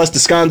funny. Plus,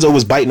 Descanso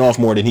was biting off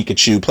more than he could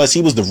chew. Plus,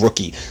 he was the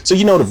rookie. So,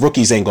 you know, the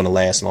rookies ain't going to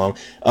last long.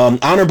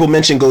 Honorable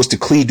mention goes to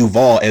Clea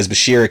Duvall as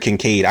Bashira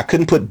Kincaid. I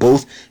couldn't put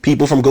both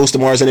people from Ghost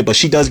of Mars in it, but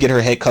she does get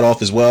her head cut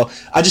off as well.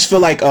 I just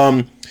feel like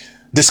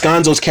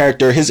Descanso's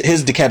character,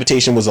 his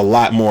decapitation was a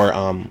lot more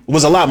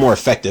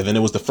effective. And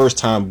it was the first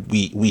time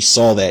we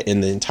saw that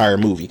in the entire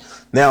movie.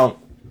 Now,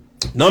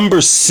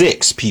 number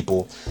 6,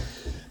 people.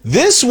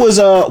 This was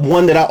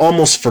one that I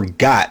almost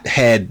forgot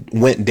had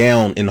went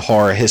down in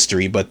horror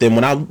history, but then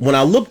when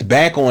I looked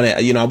back on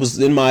it, you know, I was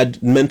in my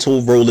mental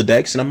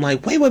Rolodex, and I'm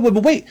like, wait,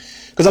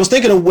 because I was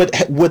thinking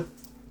of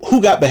who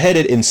got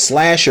beheaded in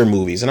slasher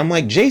movies, and I'm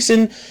like,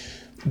 Jason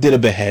did a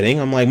beheading.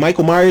 I'm like,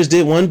 Michael Myers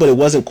did one, but it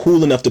wasn't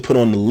cool enough to put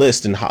on the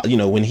list. And you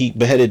know, when he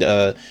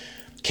beheaded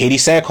Katie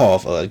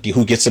Sackhoff,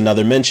 who gets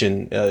another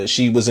mention,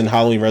 she was in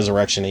Halloween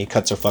Resurrection, and he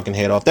cuts her fucking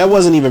head off. That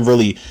wasn't even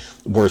really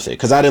worth it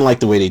because I didn't like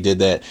the way they did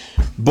that.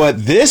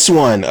 But this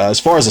one,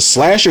 as far as a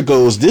slasher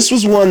goes, this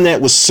was one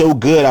that was so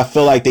good I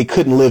feel like they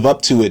couldn't live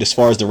up to it as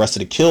far as the rest of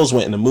the kills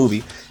went in the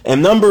movie.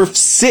 And number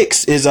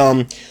 6 is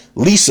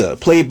Lisa,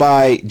 played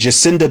by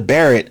Jacinda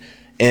Barrett,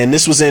 and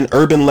this was in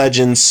Urban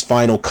Legends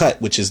Final Cut,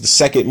 which is the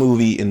second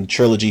movie in the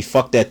trilogy.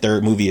 Fuck that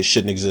third movie, it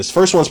shouldn't exist.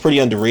 First one's pretty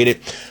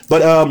underrated,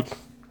 but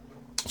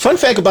fun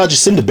fact about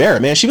Jacinda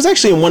Barrett, man, she was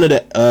actually in one of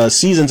the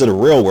seasons of The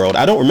Real World.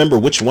 I don't remember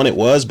which one it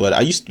was, but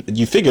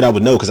you figured I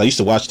would know because I used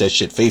to watch that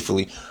shit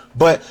faithfully.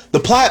 But the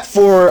plot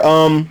for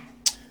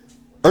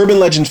Urban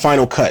Legend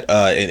Final Cut,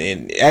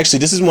 and actually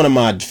this is one of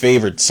my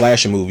favorite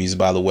slasher movies,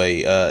 by the way.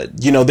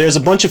 You know, there's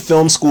a bunch of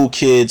film school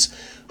kids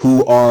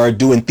who are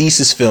doing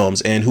thesis films,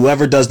 and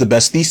whoever does the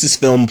best thesis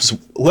film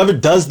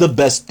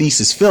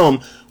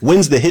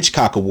wins the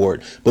Hitchcock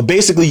Award. But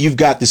basically, you've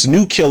got this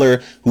new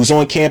killer who's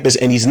on campus,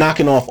 and he's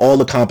knocking off all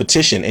the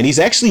competition, and he's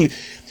actually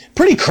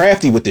pretty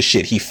crafty with this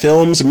shit. He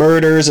films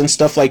murders and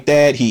stuff like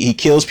that. He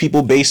kills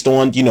people based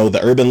on, you know,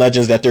 the urban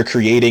legends that they're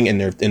creating in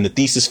the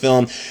thesis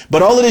film.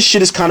 But all of this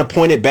shit is kind of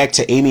pointed back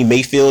to Amy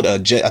Mayfield. I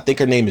think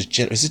her name is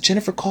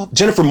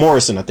Jennifer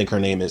Morrison, I think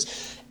her name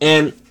is.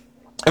 And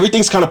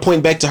Everything's kind of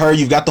pointing back to her.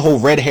 You've got the whole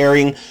red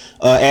herring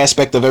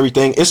aspect of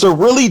everything. It's a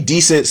really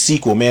decent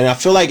sequel, man. I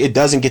feel like it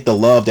doesn't get the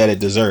love that it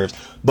deserves.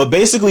 But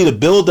basically, the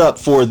build up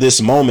for this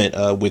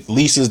moment with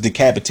Lisa's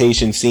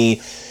decapitation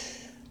scene,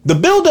 the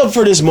build up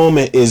for this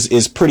moment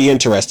is pretty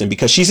interesting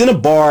because she's in a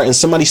bar and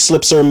somebody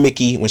slips her a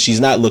Mickey when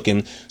she's not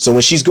looking. So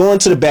when she's going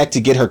to the back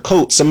to get her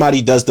coat,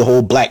 somebody does the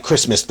whole Black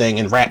Christmas thing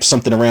and wraps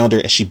something around her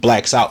and she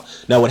blacks out.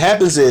 Now what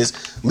happens is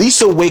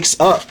Lisa wakes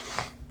up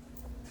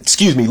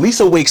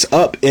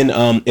in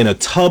a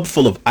tub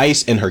full of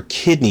ice and her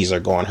kidneys are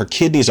gone. Her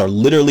kidneys are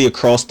literally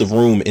across the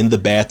room in the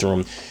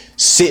bathroom,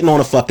 sitting on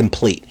a fucking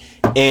plate.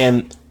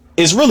 And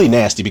it's really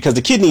nasty because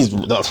the kidneys,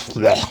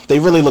 they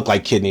really look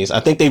like kidneys. I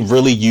think they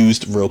really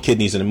used real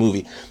kidneys in the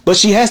movie. But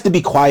she has to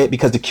be quiet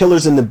because the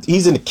killer's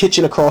he's in the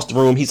kitchen across the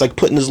room. He's like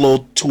putting his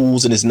little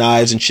tools and his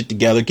knives and shit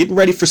together, getting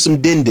ready for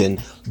some din-din.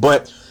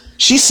 But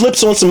she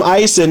slips on some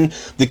ice and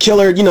the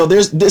killer,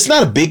 it's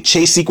not a big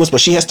chase sequence,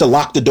 but she has to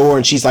lock the door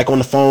and she's like on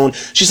the phone.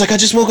 She's like, I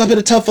just woke up in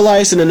a tub full of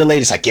ice. And then the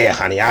lady's like, yeah,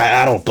 honey,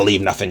 I don't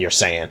believe nothing you're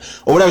saying.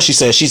 Or whatever she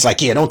says. She's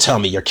like, yeah, don't tell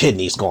me your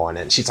kidney's gone.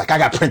 And she's like, I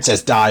got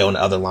Princess Di on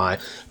the other line.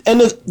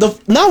 And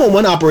the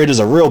 911 operator's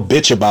a real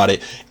bitch about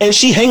it. And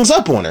she hangs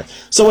up on her.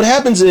 So what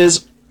happens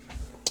is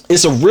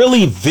it's a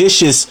really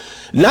vicious,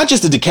 not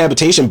just a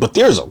decapitation, but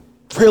there's a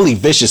really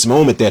vicious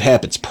moment that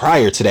happens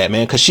prior to that,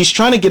 man, because she's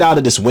trying to get out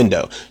of this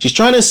window. She's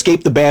trying to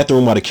escape the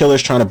bathroom while the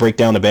killer's trying to break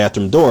down the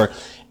bathroom door.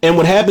 And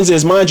what happens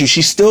is, mind you,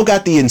 she's still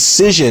got the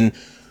incision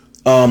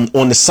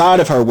on the side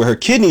of her where her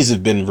kidneys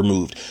have been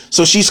removed.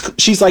 So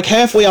she's like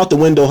halfway out the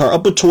window, her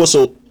upper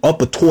torso.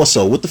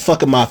 What the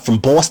fuck am I, from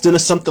Boston or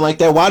something like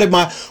that? Why did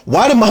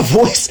my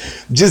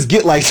voice just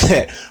get like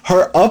that?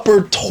 Her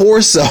upper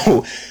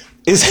torso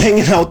is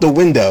hanging out the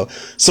window.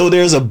 So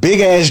there's a big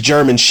ass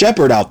German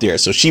Shepherd out there.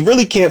 So she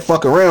really can't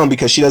fuck around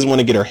because she doesn't want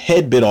to get her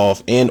head bit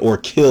off and or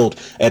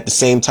killed at the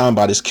same time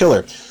by this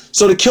killer.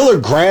 So the killer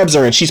grabs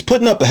her and she's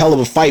putting up a hell of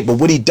a fight. But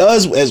what he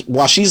does is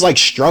while she's like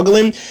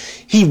struggling,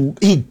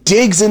 he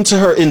digs into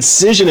her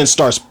incision and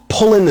starts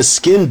pulling the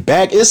skin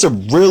back. It's a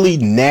really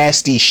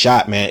nasty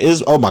shot, man.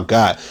 Oh my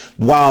God.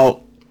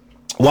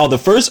 While the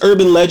first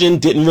Urban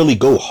Legend didn't really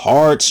go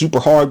super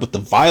hard with the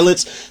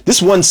violence,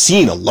 this one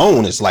scene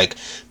alone is like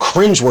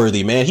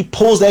cringeworthy, man. He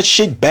pulls that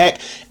shit back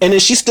and then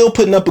she's still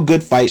putting up a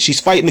good fight. She's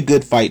fighting a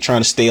good fight,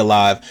 trying to stay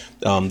alive,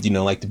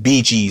 like the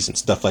Bee Gees and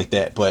stuff like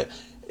that. But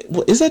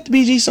is that the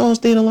Bee Gees song,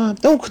 Staying Alive?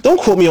 Don't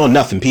quote me on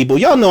nothing, people.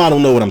 Y'all know I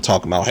don't know what I'm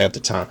talking about half the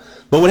time.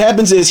 But what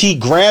happens is he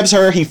grabs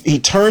her, he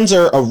turns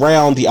her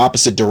around the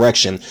opposite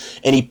direction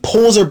and he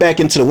pulls her back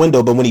into the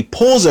window. But when he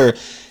pulls her,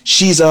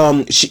 she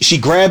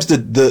grabs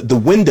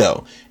the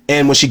window,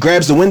 and when she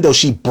grabs the window,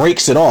 she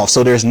breaks it off.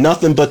 So there's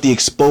nothing but the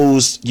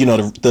exposed,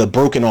 the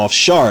broken off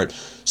shard.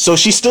 So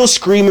she's still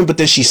screaming, but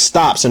then she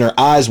stops and her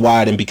eyes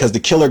widen because the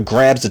killer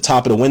grabs the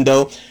top of the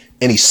window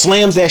and he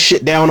slams that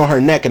shit down on her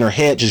neck and her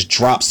head just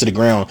drops to the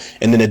ground.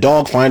 And then the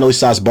dog finally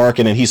starts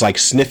barking and he's like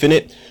sniffing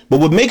it.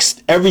 But what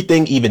makes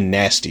everything even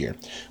nastier,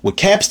 what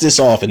caps this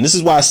off, and this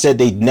is why I said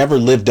they never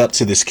lived up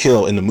to this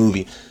kill in the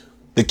movie.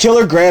 The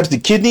killer grabs the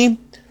kidney,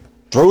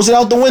 throws it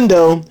out the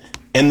window,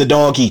 and the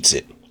dog eats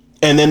it.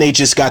 And then they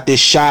just got this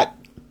shot.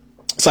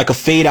 It's like a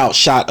fade out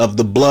shot of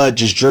the blood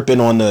just dripping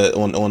on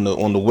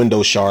the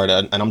window shard.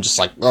 And I'm just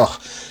like,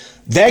 ugh.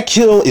 That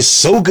kill is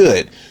so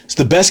good. It's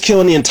the best kill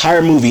in the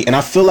entire movie. And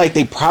I feel like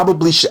they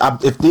probably should,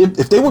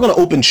 if they were going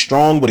to open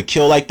strong with a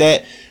kill like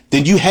that,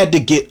 then you had to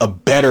get a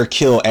better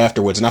kill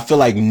afterwards. And I feel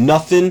like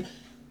nothing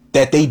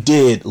that they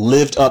did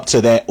lived up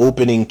to that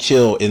opening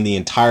kill in the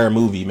entire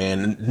movie,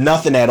 man.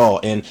 Nothing at all.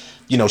 And,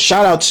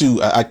 shout out to,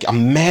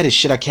 I'm mad as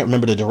shit I can't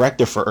remember the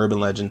director for Urban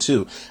Legend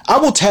 2. I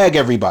will tag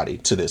everybody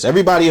to this.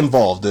 Everybody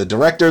involved. The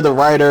director, the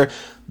writer,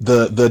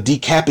 the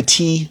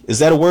decapitee. Is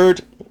that a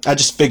word? I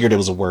just figured it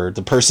was a word.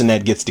 The person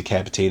that gets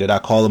decapitated. I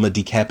call him a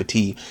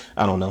decapitee.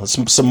 I don't know.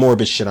 Some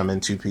morbid shit I'm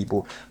into,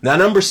 people. Now,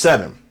 number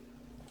 7.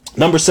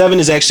 Number 7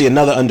 is actually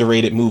another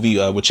underrated movie,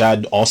 which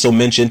I also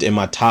mentioned in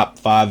my top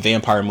 5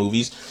 vampire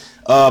movies.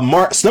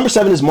 Number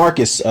 7 is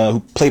Marcus, who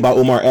played by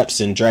Omar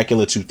Epps in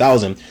Dracula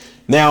 2000.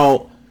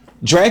 Now,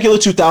 Dracula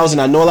 2000,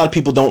 I know a lot of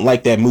people don't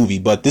like that movie,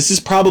 but this is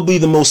probably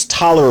the most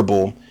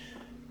tolerable,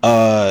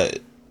 other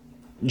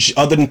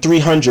than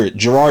 300,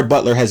 Gerard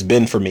Butler has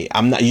been for me.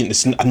 I'm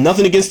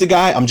nothing against the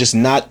guy. I'm just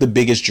not the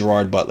biggest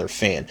Gerard Butler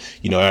fan.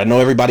 I know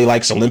everybody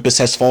likes Olympus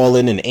Has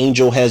Fallen and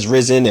Angel Has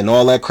Risen and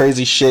all that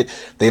crazy shit.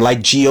 They like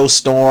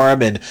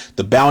Geostorm and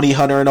The Bounty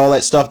Hunter and all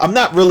that stuff. I'm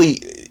not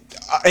really.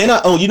 You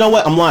know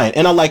what? I'm lying.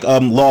 And I like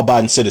Law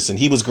Abiding Citizen.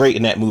 He was great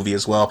in that movie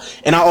as well.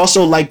 And I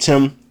also liked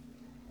him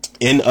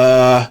in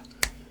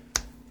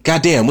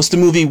goddamn, what's the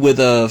movie with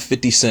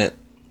 50 Cent?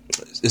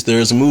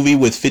 There's a movie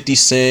with 50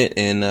 Cent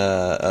and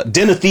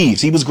Den of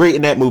Thieves. He was great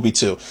in that movie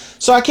too.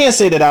 So I can't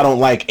say that I don't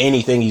like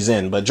anything he's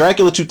in, but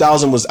Dracula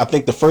 2000 was, I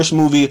think, the first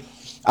movie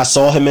I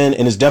saw him in,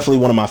 and is definitely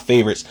one of my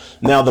favorites.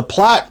 Now, the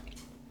plot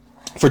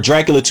for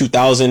Dracula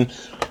 2000,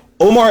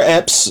 Omar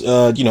Epps,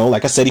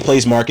 like I said, he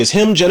plays Marcus.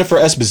 Him, Jennifer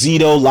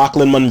Esposito,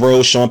 Lachlan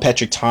Monroe, Sean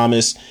Patrick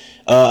Thomas,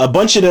 A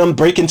bunch of them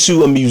break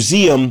into a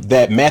museum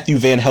that Matthew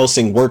Van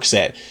Helsing works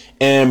at,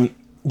 and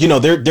you know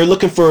they're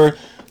looking for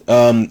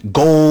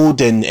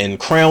gold and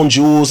crown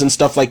jewels and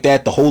stuff like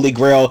that, the Holy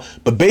Grail.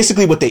 But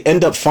basically, what they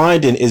end up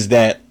finding is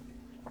that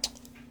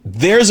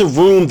there's a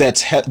room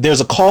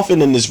there's a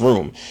coffin in this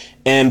room,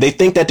 and they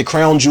think that the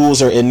crown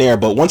jewels are in there.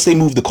 But once they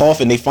move the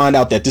coffin, they find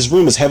out that this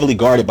room is heavily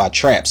guarded by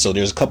traps. So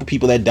there's a couple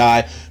people that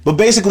die, but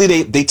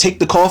basically they take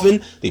the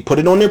coffin, they put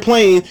it on their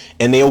plane,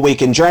 and they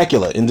awaken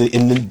Dracula in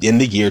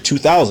the year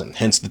 2000,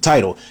 hence the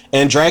title.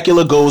 And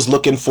Dracula goes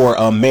looking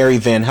for Mary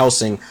Van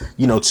Helsing,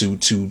 you know,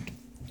 to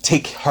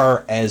take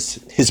her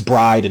as his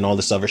bride and all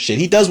this other shit.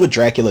 He does what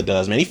Dracula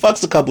does, man. He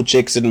fucks a couple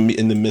chicks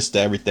in the midst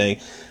of everything,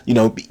 you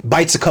know,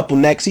 bites a couple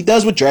necks. He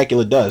does what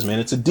Dracula does, man.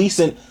 It's a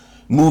decent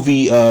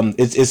movie.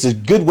 It's a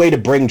good way to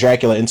bring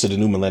Dracula into the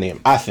new millennium,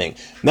 I think.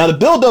 Now, the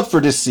build up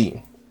for this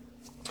scene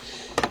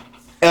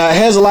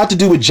has a lot to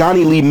do with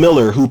Johnny Lee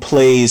Miller, who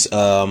plays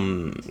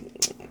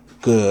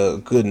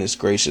goodness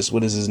gracious,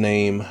 what is his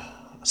name?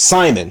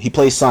 Simon. He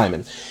plays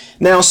Simon.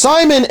 Now,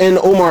 Simon and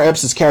Omar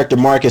Epps' character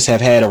Marcus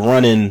have had a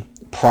run-in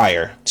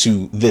prior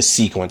to this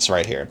sequence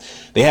right here.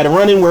 They had a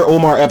run-in where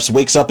Omar Epps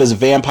wakes up as a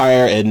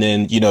vampire, and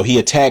then, you know, he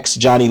attacks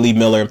Johnny Lee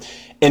Miller.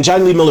 And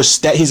Johnny Lee Miller,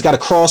 he's got a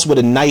cross with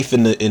a knife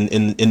in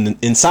the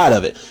inside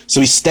of it.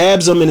 So he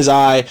stabs him in his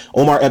eye.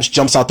 Omar Epps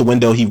jumps out the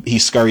window. He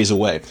scurries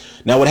away.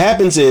 Now what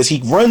happens is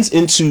he runs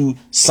into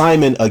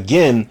Simon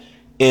again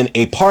in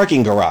a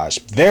parking garage.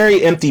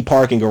 Very empty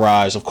parking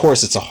garage. Of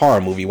course, it's a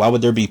horror movie. Why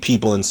would there be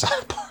people inside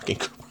a parking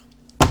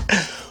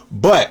garage?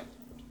 But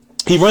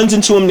he runs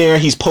into him there.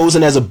 He's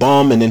posing as a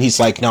bum, and then he's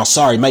like, "No,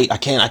 sorry, mate. I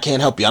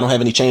can't help you. I don't have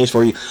any change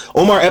for you."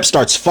 Omar Epps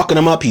starts fucking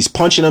him up. He's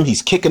punching him.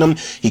 He's kicking him.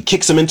 He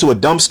kicks him into a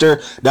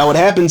dumpster. Now, what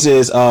happens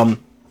is,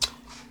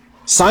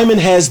 Simon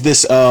has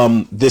this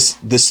gun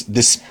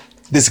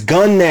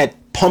that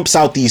pumps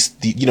out these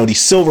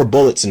silver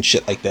bullets and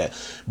shit like that.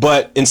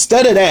 But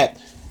instead of that,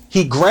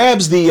 he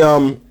grabs the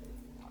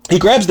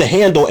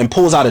handle and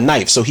pulls out a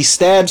knife. So he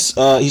stabs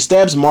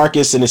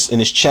Marcus in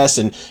his chest,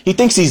 and he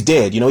thinks he's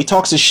dead. You know, he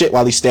talks his shit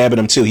while he's stabbing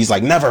him too. He's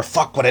like, "Never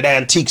fuck with an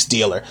antiques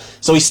dealer."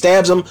 So he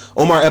stabs him.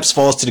 Omar Epps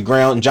falls to the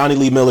ground, and Johnny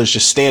Lee Miller's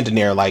just standing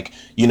there, like,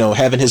 you know,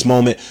 having his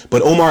moment.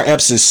 But Omar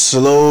Epps is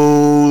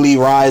slowly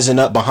rising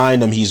up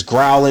behind him. He's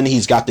growling.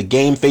 He's got the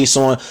game face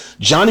on.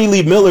 Johnny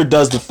Lee Miller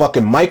does the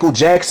fucking Michael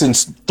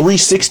Jackson's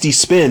 360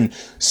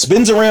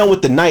 spins around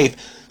with the knife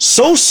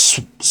so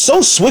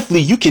swiftly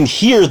you can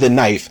hear the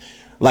knife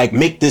like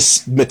make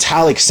this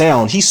metallic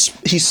sound. He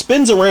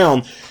spins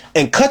around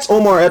and cuts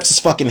Omar Epps'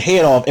 fucking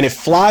head off, and it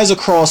flies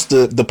across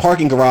the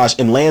parking garage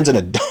and lands in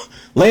a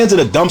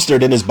dumpster.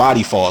 Then his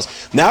body falls.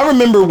 Now, I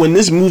remember when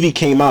this movie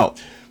came out,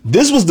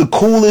 this was the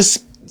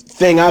coolest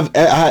thing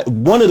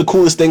one of the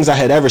coolest things I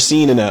had ever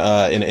seen in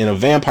a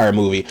vampire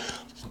movie.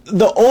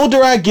 The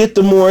older I get,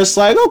 the more it's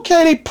like,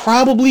 okay, they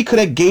probably could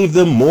have gave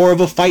them more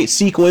of a fight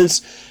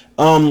sequence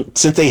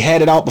since they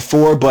had it out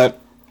before, but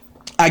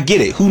I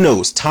get it. Who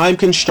knows? Time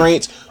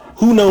constraints.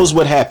 Who knows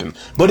what happened?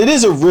 But it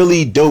is a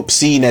really dope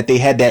scene that they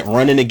had that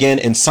running again,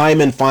 and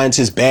Simon finds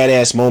his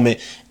badass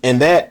moment,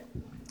 and that,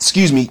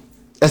 excuse me,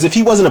 as if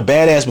he wasn't a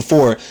badass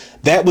before,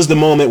 that was the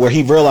moment where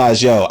he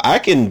realized, yo, I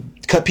can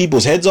cut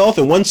people's heads off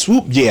in one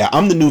swoop. Yeah,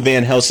 I'm the new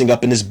Van Helsing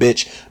up in this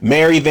bitch.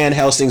 Mary Van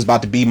Helsing's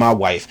about to be my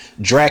wife.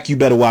 Drac, you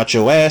better watch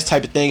your ass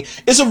type of thing.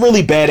 It's a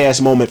really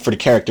badass moment for the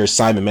character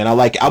Simon, man. I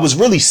like it. I was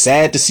really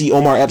sad to see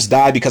Omar Epps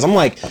die, because I'm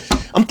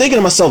thinking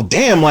to myself,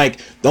 damn, like,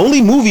 the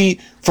only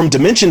movie from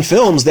Dimension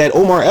Films that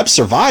Omar Epps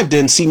survived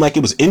in seemed like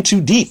it was In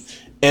Too Deep.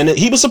 And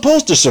he was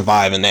supposed to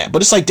survive in that.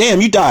 But it's like,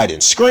 damn, you died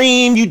in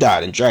Scream. You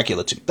died in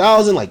Dracula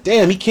 2000. Like,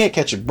 damn, he can't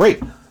catch a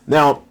break.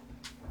 Now,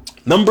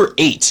 number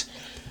 8.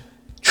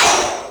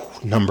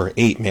 Number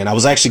 8, man. I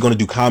was actually going to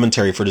do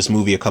commentary for this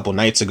movie a couple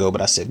nights ago, but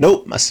I said,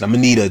 nope. I said, I'm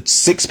going to need a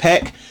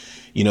 6-pack.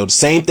 You know, the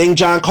same thing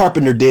John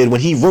Carpenter did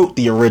when he wrote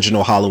the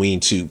original Halloween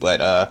 2.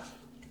 But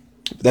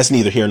that's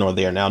neither here nor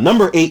there. Now,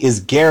 number 8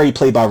 is Gary,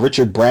 played by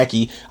Richard Bracke.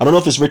 I don't know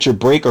if it's Richard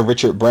Brake or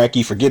Richard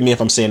Bracke. Forgive me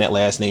if I'm saying that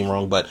last name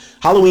wrong, but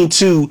Halloween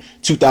 2,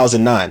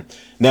 2009.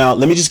 Now,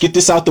 let me just get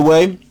this out the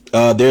way.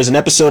 There's an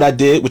episode I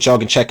did, which y'all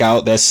can check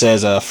out, that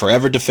says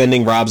forever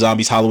defending Rob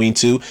Zombie's Halloween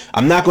 2.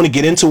 I'm not going to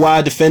get into why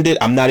I defend it.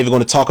 I'm not even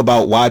going to talk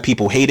about why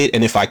people hate it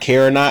and if I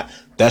care or not.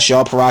 That's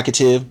y'all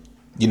prerogative.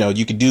 You know,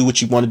 you can do what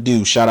you want to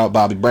do. Shout out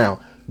Bobby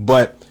Brown.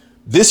 But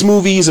this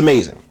movie is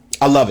amazing.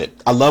 I love it.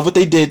 I love what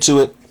they did to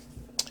it.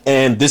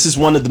 And this is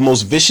one of the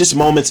most vicious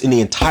moments in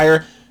the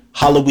entire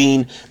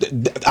Halloween.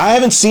 I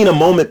haven't seen a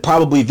moment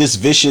probably this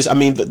vicious. I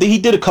mean, he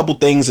did a couple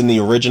things in the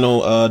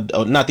original,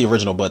 not the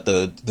original, but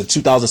the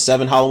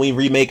 2007 Halloween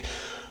remake.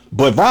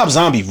 But Rob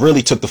Zombie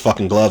really took the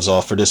fucking gloves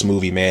off for this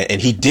movie, man. And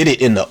he did it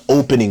in the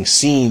opening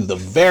scene, the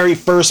very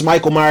first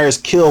Michael Myers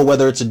kill,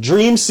 whether it's a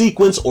dream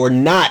sequence or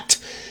not.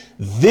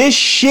 This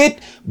shit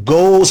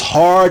goes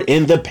hard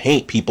in the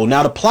paint, people.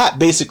 Now, the plot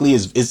basically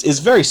is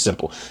very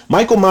simple.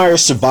 Michael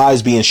Myers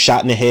survives being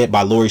shot in the head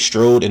by Laurie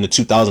Strode in the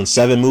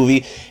 2007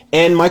 movie,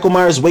 And Michael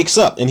Myers wakes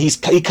up, and he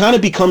kind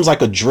of becomes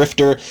like a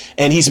drifter,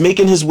 and he's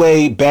making his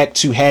way back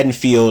to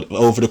Haddonfield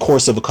over the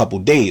course of a couple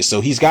days.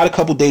 So he's got a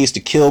couple days to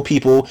kill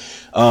people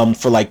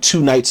for like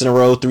 2 nights in a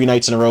row, 3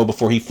 nights in a row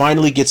before he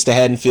finally gets to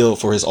Haddonfield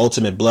for his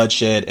ultimate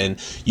bloodshed. And,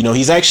 you know,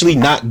 he's actually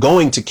not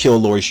going to kill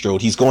Laurie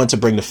Strode. He's going to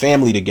bring the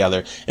family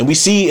together. And we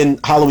see in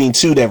Halloween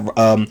 2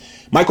 that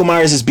Michael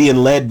Myers is being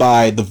led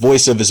by the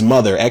voice of his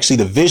mother, actually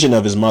the vision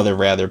of his mother,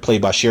 rather,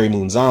 played by Sherry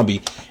Moon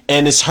Zombie.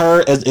 And it's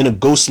her as in a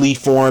ghostly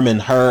form,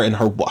 and her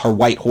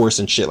white horse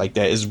and shit like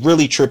that. It's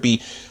really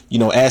trippy, you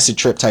know, acid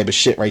trip type of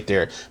shit right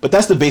there. But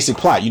that's the basic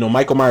plot. You know,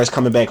 Michael Myers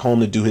coming back home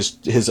to do his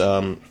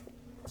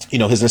you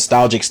know, his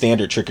nostalgic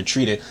standard trick or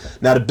treating.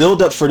 Now the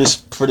build up for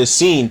this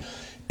scene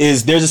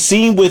is there's a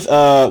scene with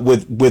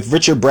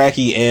Richard Bracke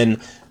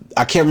and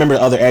I can't remember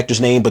the other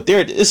actor's name, but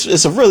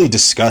it's a really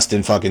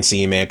disgusting fucking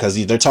scene, man,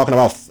 because they're talking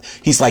about,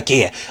 he's like,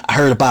 yeah, I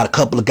heard about a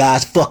couple of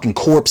guys fucking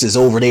corpses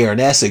over there in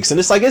Essex,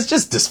 and it's like, it's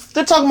just this,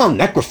 they're talking about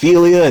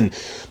necrophilia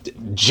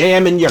and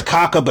jamming your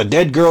cock up a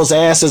dead girl's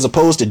ass as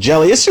opposed to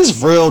jelly. It's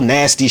just real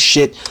nasty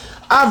shit.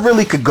 I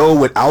really could go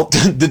without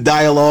the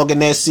dialogue in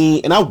that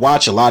scene, and I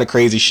watch a lot of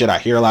crazy shit. I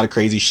hear a lot of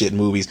crazy shit in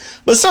movies,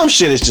 but some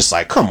shit is just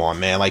like, come on,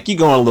 man, like, you're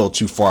going a little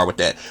too far with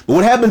that. But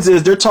what happens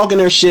is they're talking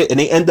their shit, and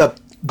they end up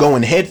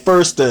going head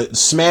first to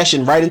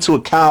smashing right into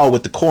a cow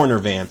with the coroner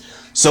van.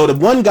 So the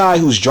one guy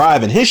who's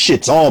driving, his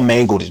shit's all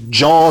mangled, his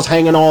jaw's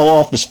hanging all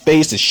off his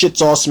face, his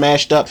shit's all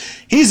smashed up.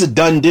 He's a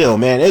done deal,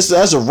 man.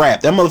 That's a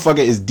wrap. That motherfucker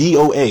is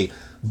DOA.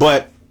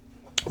 But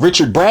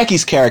Richard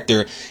Bracke's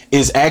character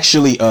is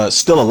actually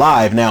still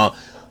alive. Now,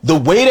 the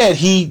way that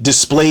he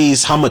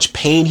displays how much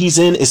pain he's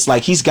in, it's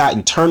like he's got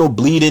internal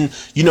bleeding.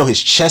 You know,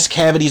 his chest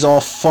cavity's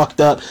all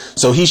fucked up.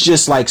 So he's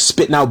just like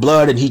spitting out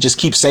blood, and he just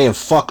keeps saying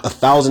fuck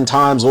 1,000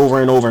 times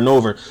over and over and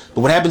over.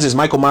 But what happens is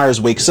Michael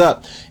Myers wakes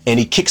up and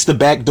he kicks the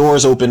back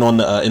doors open on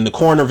the in the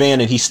coroner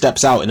van, and he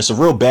steps out. And it's a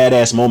real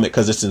badass moment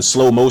because it's in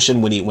slow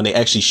motion when they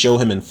actually show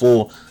him in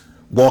full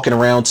walking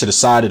around to the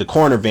side of the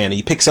coroner van. And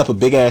he picks up a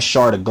big ass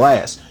shard of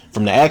glass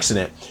from the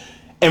accident.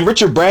 And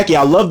Richard Bracke,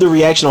 I love the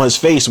reaction on his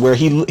face where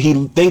he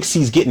thinks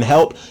he's getting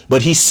help,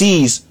 but he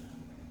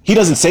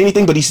doesn't say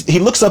anything, but he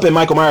looks up at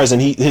Michael Myers, and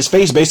his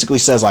face basically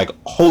says like,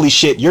 holy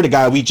shit, you're the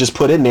guy we just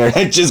put in there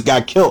that just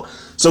got killed.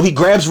 So he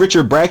grabs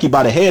Richard Bracke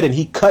by the head, and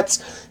you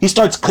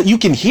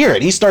can hear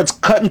it. He starts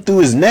cutting through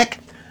his neck.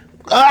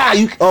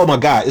 Oh my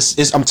God.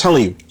 I'm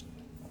telling you,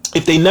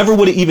 if they never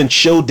would have even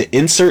showed the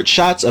insert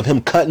shots of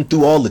him cutting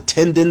through all the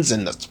tendons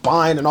and the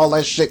spine and all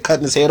that shit,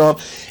 cutting his head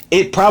off,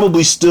 it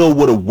probably still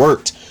would have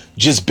worked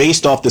just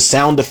based off the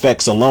sound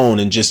effects alone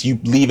and just you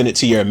leaving it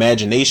to your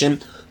imagination.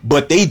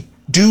 But they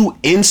do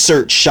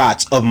insert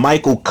shots of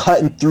Michael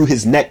cutting through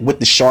his neck with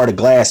the shard of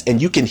glass,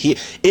 and you can hear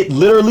it.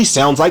 Literally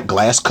sounds like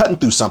glass cutting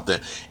through something.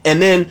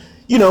 And then,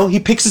 you know, he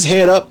picks his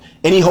head up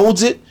and he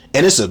holds it,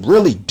 and it's a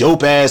really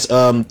dope ass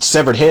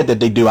severed head that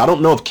they do. I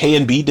don't know if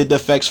K&B did the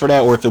effects for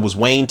that or if it was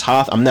Wayne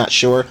Toth. I'm not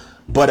sure,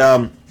 but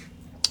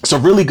it's a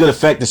really good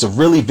effect. It's a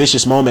really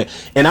vicious moment.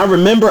 And I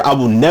remember, I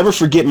will never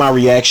forget my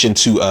reaction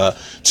to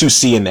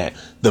seeing that.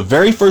 The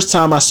very first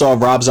time I saw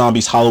Rob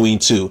Zombie's Halloween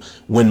 2,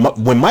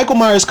 when Michael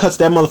Myers cuts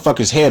that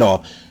motherfucker's head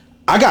off,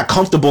 I got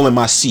comfortable in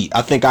my seat.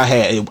 I think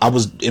I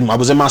was in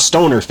my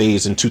stoner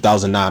phase in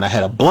 2009. I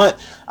had a blunt,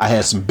 I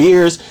had some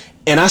beers,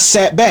 and I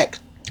sat back.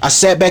 I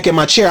sat back in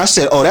my chair. I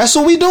said, "Oh, that's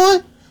what we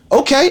doing?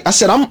 Okay." I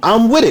said,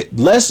 I'm with it.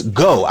 Let's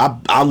go.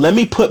 I let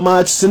me put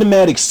my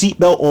cinematic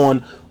seatbelt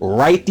on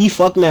right the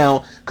fuck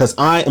now, because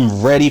I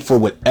am ready for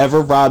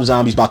whatever Rob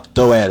Zombie's about to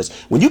throw at us.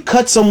 When you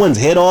cut someone's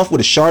head off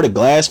with a shard of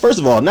glass, first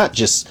of all, not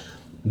just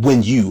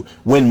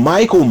when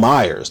Michael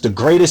Myers, the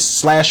greatest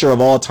slasher of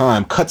all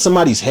time, cut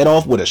somebody's head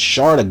off with a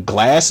shard of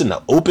glass in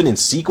the opening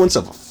sequence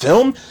of a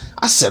film,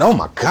 I said, oh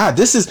my God,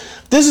 this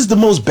is the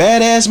most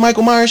badass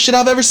Michael Myers shit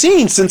I've ever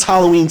seen since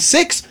Halloween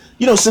 6.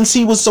 You know, since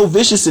he was so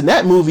vicious in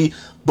that movie.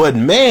 But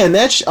man,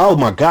 oh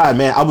my God,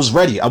 man, I was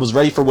ready. I was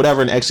ready for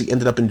whatever, and actually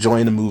ended up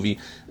enjoying the movie.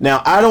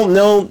 Now, I don't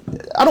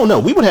know.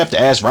 We would have to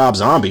ask Rob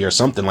Zombie or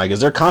something. Like, is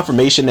there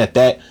confirmation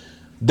that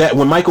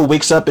when Michael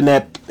wakes up in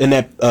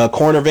that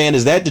corner van,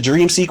 is that the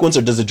dream sequence,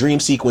 or does the dream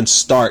sequence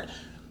start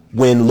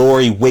when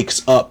Laurie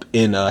wakes up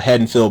in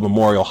Haddonfield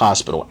Memorial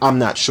Hospital? I'm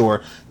not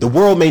sure. The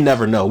world may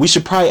never know. We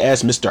should probably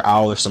ask Mr.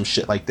 Owl or some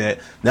shit like that.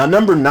 Now,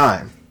 number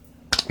nine,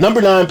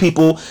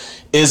 people,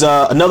 is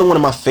another one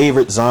of my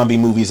favorite zombie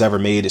movies ever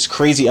made. It's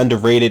crazy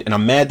underrated, and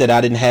I'm mad that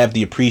I didn't have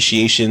the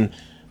appreciation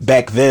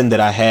back then that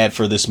I have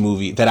for this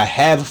movie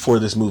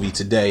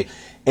today.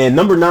 And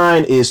number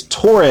 9 is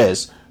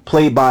Torres,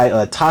 played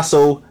by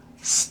Tasso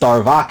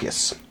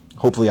Stavrakis.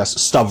 Hopefully,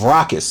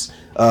 Stavrakis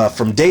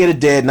from Day of the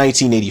Dead,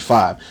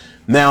 1985.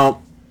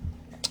 Now,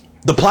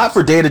 the plot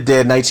for Day of the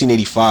Dead,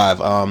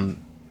 1985,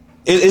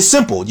 it's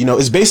simple. You know,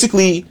 it's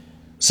basically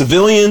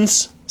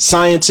civilians,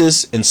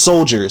 scientists, and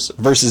soldiers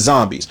versus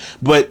zombies.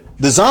 But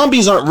the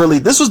zombies aren't really,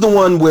 this was the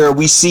one where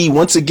we see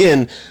once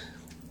again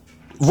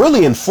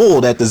really in full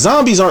that the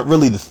zombies aren't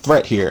really the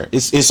threat here.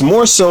 It's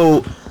more so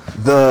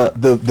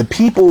the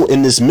people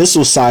in this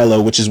missile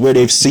silo, which is where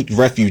they've seeked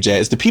refuge at.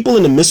 It's the people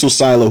in the missile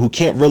silo who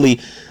can't really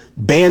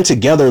band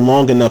together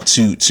long enough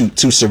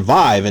to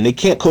survive, and they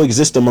can't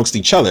coexist amongst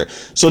each other.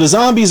 So the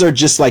zombies are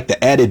just like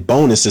the added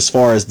bonus as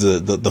far as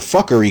the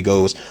fuckery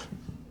goes.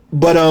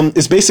 But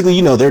it's basically,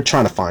 you know, they're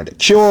trying to find a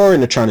cure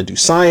and they're trying to do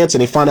science,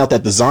 and they find out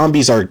that the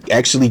zombies are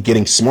actually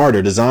getting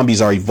smarter. The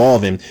zombies are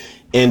evolving,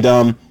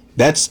 and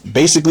that's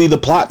basically the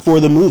plot for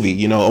the movie.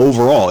 You know,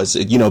 overall, it's,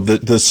 you know,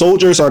 the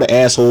soldiers are the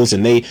assholes,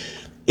 and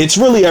it's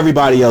really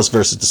everybody else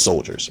versus the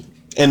soldiers,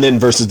 and then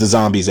versus the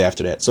zombies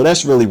after that. So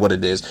that's really what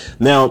it is.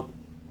 Now,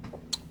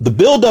 the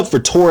build up for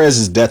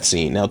Torres's death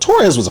scene. Now,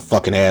 Torres was a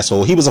fucking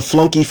asshole. He was a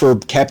flunky for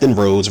Captain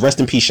Rhodes. Rest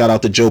in peace. Shout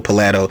out to Joe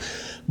Pilato.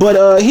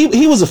 But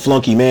he was a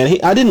flunky, man.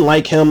 I didn't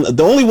like him.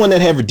 The only one that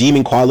had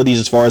redeeming qualities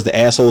as far as the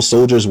asshole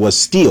soldiers was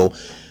Steele.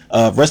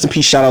 Rest in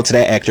peace. Shout out to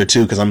that actor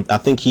too, because I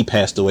think he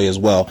passed away as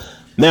well.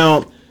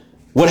 Now,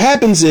 what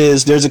happens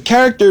is there's a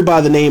character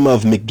by the name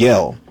of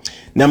Miguel.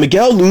 Now,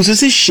 Miguel loses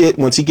his shit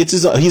once he gets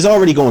he's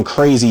already going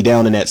crazy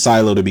down in that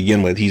silo to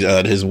begin with. He's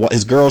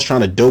his girl's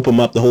trying to dope him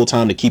up the whole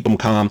time to keep him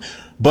calm.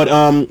 But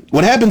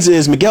what happens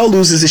is Miguel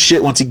loses his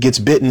shit once he gets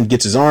bitten,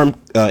 gets his arm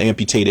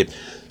amputated.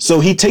 So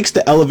he takes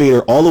the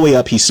elevator all the way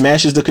up. He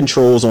smashes the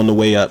controls on the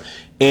way up,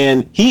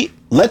 and he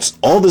lets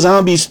all the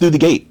zombies through the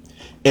gate.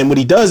 And what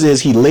he does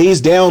is he lays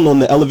down on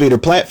the elevator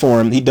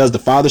platform. He does the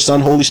Father,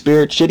 Son, Holy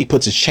Spirit shit. He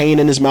puts his chain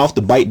in his mouth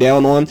to bite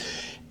down on.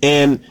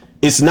 And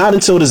it's not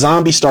until the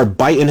zombies start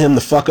biting him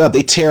the fuck up.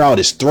 They tear out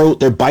his throat.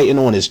 They're biting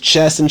on his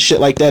chest and shit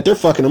like that. They're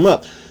fucking him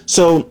up.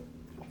 So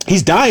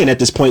he's dying at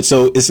this point.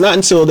 So it's not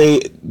until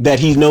that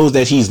he knows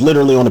that he's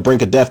literally on the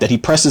brink of death that he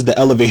presses the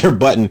elevator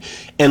button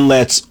and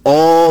lets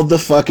all the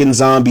fucking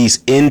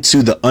zombies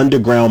into the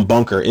underground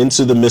bunker,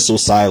 into the missile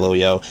silo,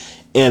 yo.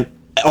 And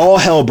all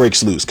hell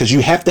breaks loose, because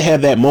you have to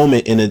have that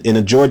moment in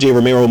a George A.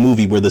 Romero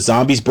movie where the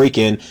zombies break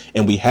in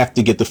and we have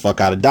to get the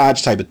fuck out of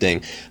Dodge type of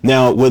thing.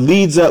 Now, what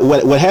leads up,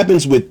 what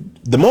happens with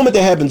the moment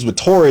that happens with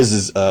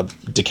Torres's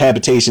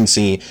decapitation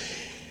scene,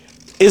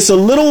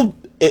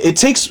 it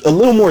takes a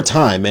little more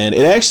time, man.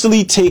 It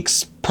actually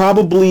takes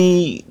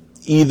probably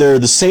either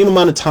the same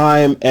amount of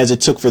time as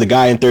it took for the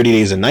guy in 30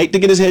 Days a Night to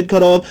get his head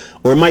cut off,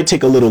 or it might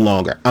take a little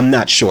longer. I'm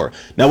not sure.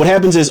 Now, what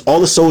happens is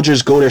all the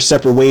soldiers go their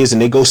separate ways,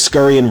 and they go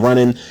scurrying,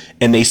 running,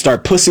 and they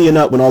start pussying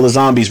up when all the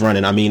zombies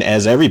running. I mean,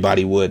 as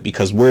everybody would,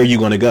 because where are you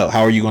going to go?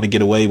 How are you going to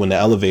get away when the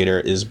elevator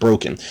is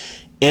broken?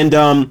 And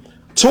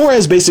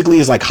Torres basically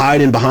is like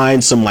hiding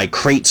behind some like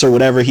crates or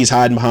whatever he's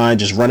hiding behind,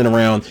 just running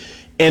around.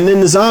 And then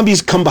the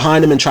zombies come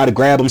behind him and try to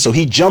grab him, so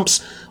he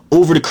jumps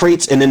over the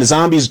crates, and then the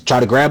zombies try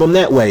to grab him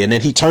that way, and then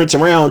he turns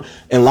around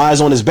and lies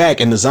on his back,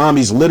 and the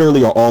zombies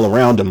literally are all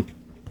around him.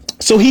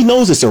 So he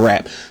knows it's a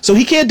wrap, so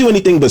he can't do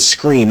anything but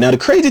scream. Now, the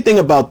crazy thing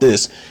about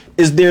this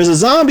is there's a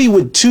zombie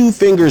with 2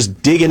 fingers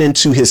digging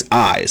into his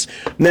eyes.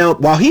 Now,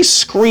 while he's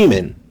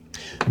screaming,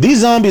 these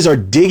zombies are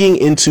digging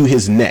into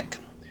his neck,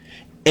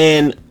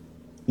 and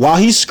while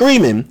he's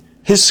screaming,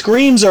 his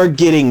screams are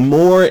getting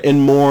more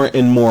and more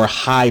and more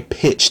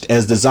high-pitched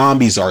as the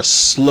zombies are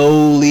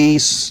slowly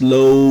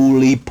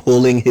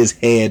pulling his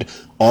head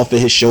off of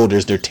his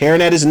shoulders. They're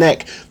tearing at his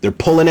neck, they're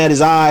pulling at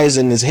his eyes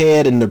and his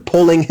head, and they're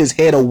pulling his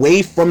head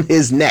away from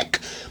his neck.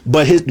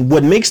 But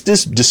what makes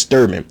this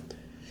disturbing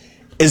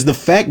is the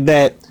fact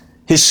that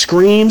his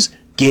screams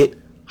get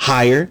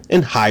higher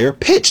and higher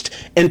pitched.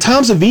 And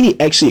Tom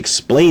Savini actually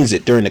explains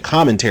it during the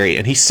commentary,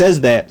 and he says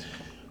that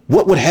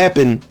what would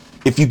happen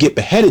if you get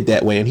beheaded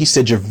that way, and he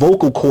said your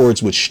vocal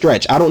cords would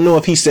stretch. I don't know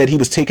if he said he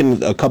was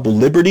taking a couple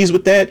liberties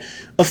with that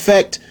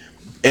effect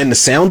and the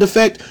sound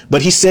effect,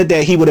 but he said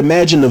that he would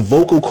imagine the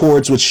vocal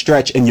cords would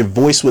stretch and your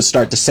voice would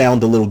start to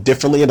sound a little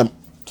differently. And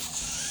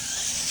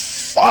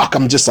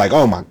I'm just like,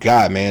 oh my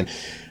God, man,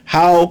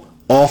 how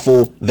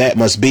awful that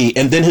must be.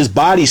 And then his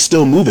body's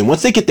still moving.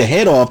 Once they get the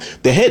head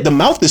off, the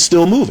mouth is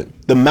still moving.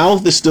 The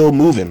mouth is still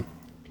moving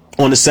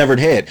on the severed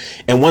head.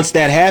 And once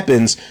that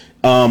happens,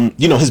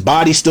 his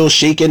body's still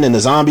shaking and the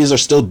zombies are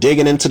still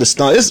digging into the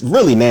stomach. It's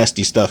really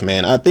nasty stuff,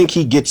 man. I think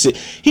he gets it.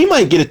 He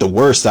might get it the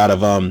worst out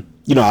of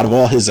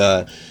all his,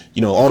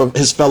 all of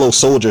his fellow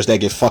soldiers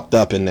that get fucked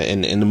up in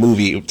the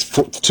movie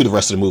to the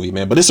rest of the movie,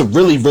 man. But it's a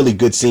really, really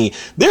good scene.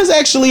 There's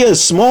actually a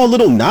small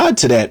little nod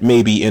to that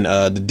maybe in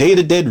the Day of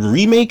the Dead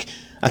remake.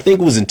 I think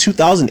it was in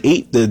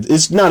 2008.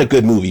 It's not a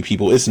good movie,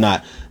 people. It's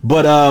not.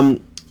 But,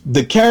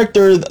 the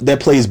character that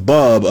plays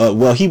Bub,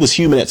 he was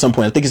human at some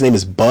point. I think his name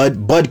is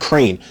Bud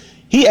Crane.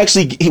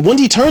 When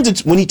he turns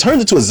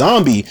into a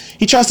zombie,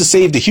 he tries to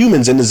save the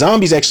humans, and the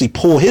zombies actually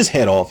pull his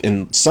head off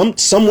in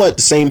somewhat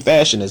the same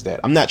fashion as that.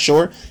 I'm not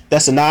sure.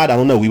 That's a nod. I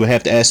don't know. We would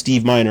have to ask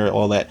Steve Miner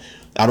all that.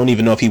 I don't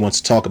even know if he wants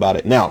to talk about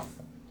it. Now,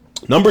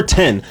 number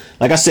 10,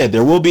 like I said,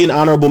 there will be an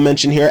honorable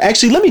mention here.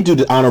 Actually, let me do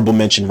the honorable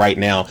mention right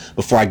now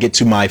before I get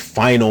to my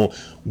final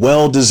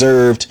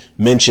well-deserved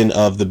mention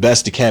of the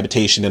best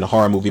decapitation in a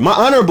horror movie. My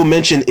honorable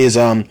mention is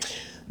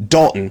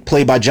Dalton,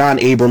 played by John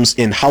Abrams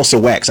in House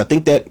of Wax. I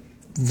think that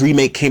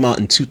remake came out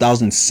in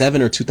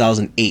 2007 or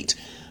 2008.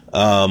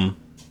 I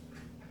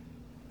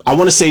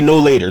want to say no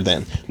later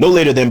than,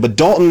 but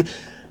Dalton,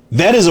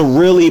 That is a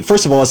really,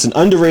 first of all, it's an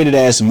underrated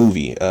ass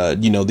movie.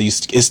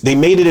 They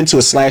made it into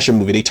a slasher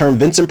movie. They turned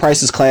Vincent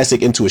Price's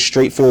classic into a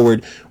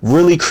straightforward,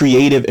 really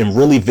creative and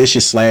really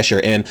vicious slasher.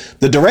 And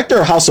the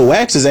director of House of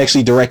Wax is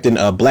actually directing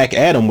Black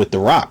Adam with The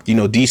Rock,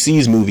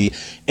 DC's movie.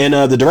 And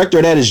the director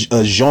of that is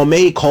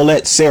Jaume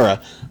Collet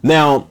Serra.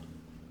 Now,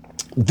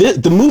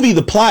 the movie,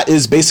 the plot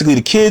is basically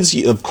the kids,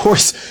 of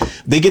course,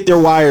 they get their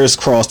wires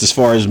crossed as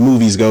far as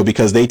movies go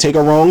because they take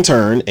a wrong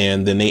turn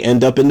and then they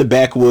end up in the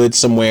backwoods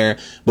somewhere.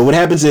 But what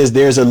happens is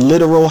there's a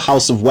literal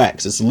house of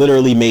wax. It's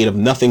literally made of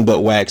nothing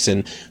but wax.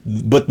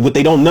 But what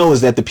they don't know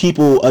is that the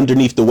people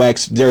underneath the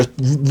wax, there are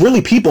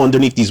really people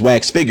underneath these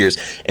wax figures.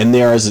 And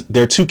there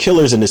are two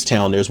killers in this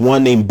town. There's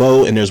one named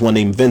Bo and there's one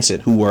named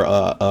Vincent, who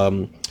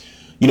were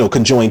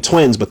conjoined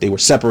twins, but they were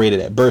separated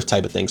at birth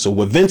type of thing. So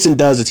what Vincent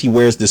does is he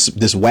wears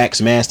this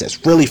wax mask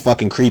that's really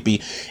fucking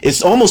creepy.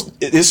 It's one of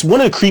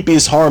the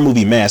creepiest horror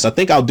movie masks. I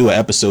think I'll do an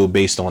episode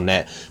based on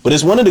that. But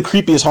it's one of the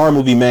creepiest horror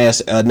movie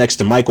masks next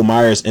to Michael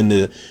Myers and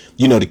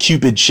the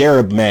Cupid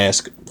cherub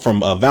mask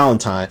from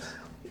Valentine.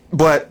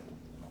 But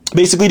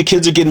basically, the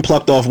kids are getting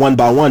plucked off one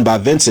by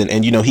Vincent,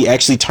 and he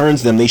actually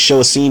turns them. They show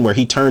a scene where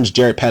he turns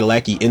Jared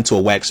Padalecki into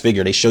a wax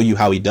figure. They show you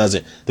how he does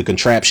it, the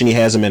contraption he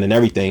has him in, and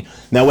everything.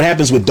 Now, what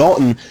happens with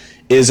Dalton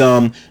is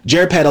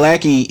Jared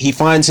Padalecki, he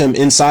finds him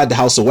inside the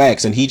house of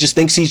wax, and he just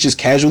thinks he's just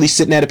casually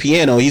sitting at a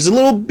piano. He's a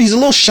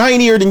little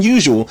shinier than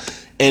usual.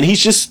 And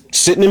he's just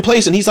sitting in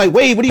place, and he's like,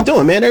 Wade, what are you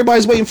doing, man?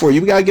 Everybody's waiting for you.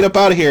 We gotta get up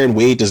out of here. And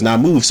Wade does not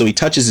move. So he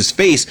touches his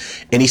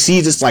face, and he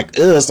sees it's like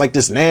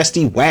this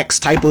nasty wax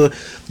type of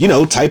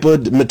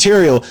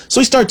material. So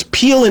he starts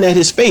peeling at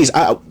his face.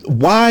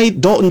 Why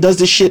Dalton does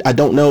this shit, I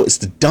don't know. It's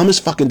the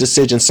dumbest fucking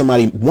decision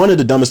one of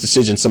the dumbest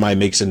decisions somebody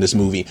makes in this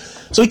movie.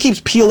 So he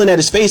keeps peeling at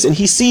his face, and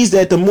he sees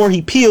that the more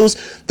he peels,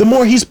 the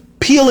more he's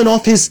peeling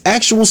off his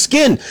actual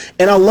skin.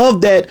 And I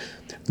love that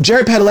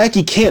Jared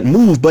Padalecki can't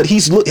move, but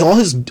all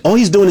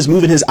he's doing is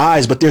moving his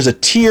eyes, but there's a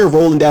tear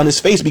rolling down his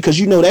face because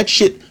that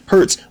shit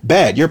hurts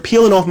bad. You're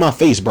peeling off my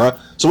face, bruh.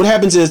 So what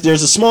happens is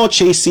there's a small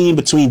chase scene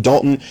between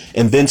Dalton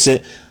and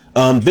Vincent.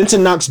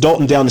 Vincent knocks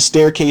Dalton down the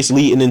staircase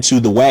leading into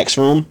the wax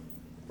room.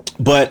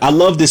 But I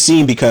love this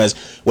scene because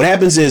what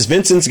happens is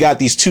Vincent's got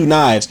these two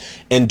knives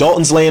and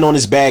Dalton's laying on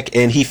his back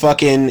and he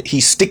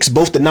sticks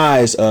both the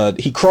knives.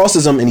 He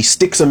crosses them and he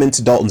sticks them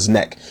into Dalton's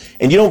neck.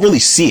 And you don't really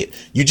see it.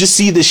 You just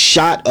see this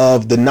shot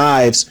of the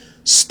knives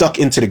stuck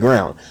into the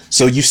ground.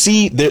 So you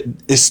see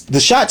the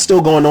shot's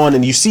still going on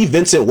and you see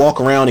Vincent walk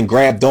around and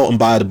grab Dalton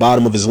by the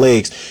bottom of his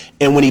legs.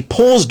 And when he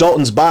pulls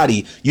Dalton's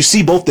body, you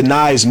see both the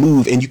knives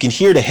move and you can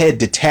hear the head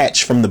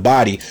detach from the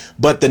body,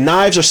 but the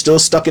knives are still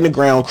stuck in the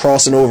ground,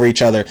 crossing over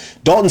each other.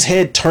 Dalton's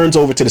head turns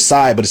over to the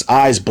side, but his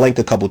eyes blink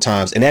a couple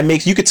times.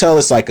 And you could tell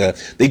it's like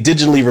they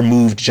digitally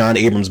removed John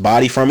Abrams'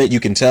 body from it. You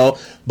can tell,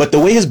 but the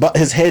way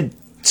his head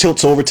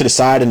tilts over to the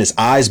side and his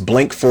eyes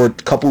blink for a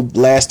couple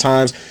last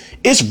times,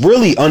 it's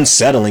really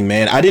unsettling,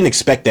 man. I didn't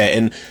expect that.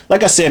 And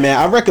like I said, man,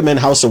 I recommend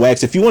House of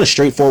Wax if you want a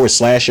straightforward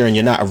slasher and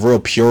you're not a real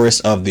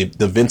purist of the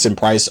Vincent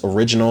Price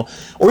original,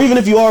 or even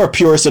if you are a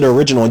purist of the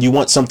original and you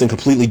want something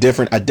completely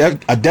different, I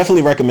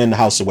definitely recommend the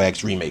House of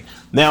Wax remake.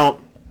 Now,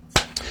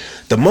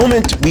 the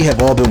moment we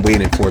have all been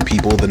waiting for,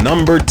 people, the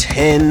number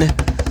 10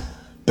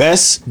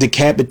 best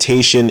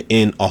decapitation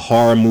in a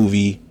horror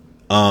movie.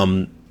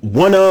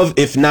 One of,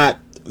 if not,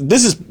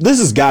 this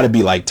has got to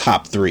be like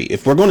top 3.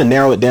 If we're going to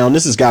narrow it down,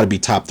 this has got to be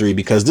top 3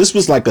 because this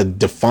was like a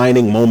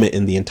defining moment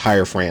in the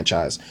entire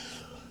franchise.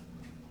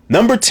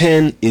 Number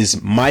 10 is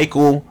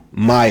Michael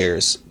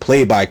Myers,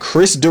 played by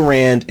Chris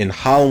Durand in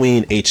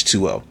Halloween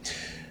H2O.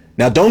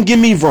 Now, don't get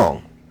me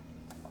wrong.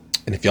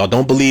 And if y'all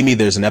don't believe me,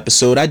 there's an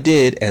episode I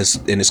did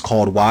and it's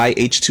called Why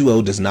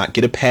H2O Does Not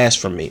Get a Pass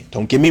From Me.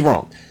 Don't get me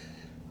wrong.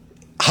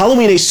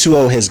 Halloween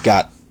H2O has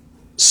got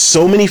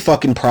so many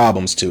fucking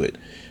problems to it.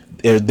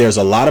 There's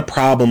a lot of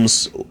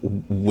problems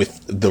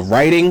with the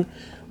writing.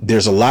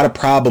 There's a lot of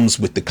problems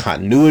with the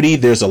continuity.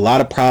 There's a lot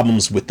of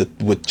problems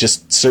with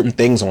just certain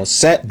things on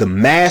set. The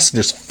mask,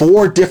 there's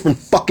 4 different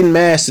fucking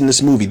masks in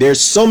this movie. There's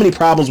so many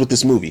problems with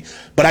this movie,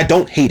 but I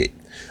don't hate it.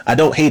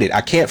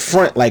 I can't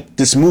front like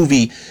this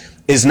movie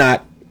is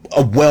not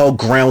a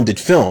well-grounded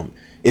film.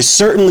 It's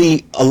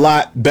certainly a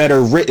lot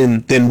better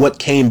written than what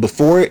came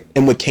before it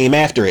and what came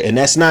after it. And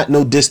that's not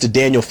no diss to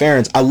Daniel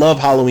Farrens. I love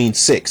Halloween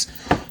 6,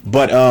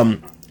 but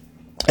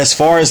as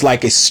far as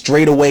like a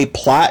straightaway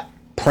plot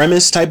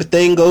premise type of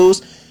thing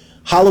goes,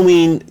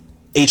 Halloween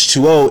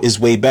H2O is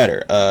way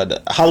better.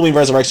 Halloween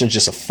Resurrection is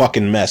just a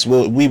fucking mess.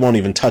 We won't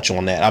even touch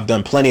on that. I've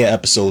done plenty of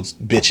episodes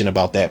bitching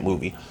about that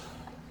movie.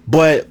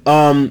 But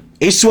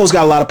H2O's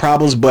got a lot of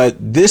problems, but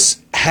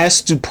this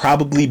has to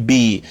probably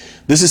be,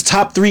 this is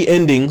top 3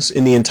 endings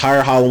in the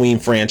entire Halloween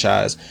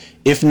franchise,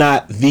 if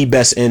not the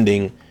best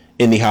ending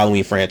in the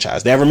Halloween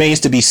franchise. That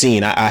remains to be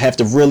seen. I have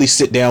to really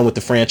sit down with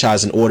the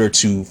franchise in order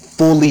to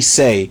fully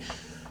say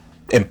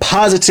and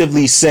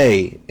positively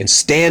say and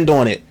stand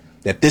on it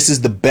that this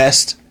is the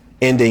best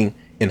ending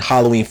in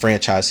Halloween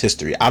franchise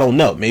history. I don't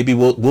know. Maybe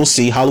we'll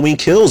see. Halloween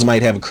Kills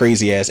might have a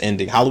crazy ass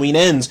ending. Halloween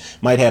Ends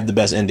might have the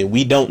best ending.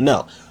 We don't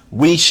know.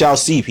 We shall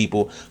see,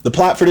 people. The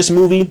plot for this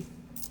movie,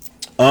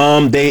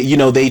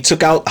 they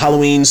took out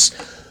Halloween's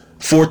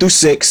 4 through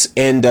 6,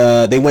 and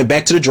they went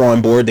back to the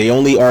drawing board. They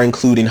only are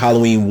including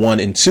Halloween 1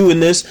 and 2 in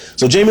this.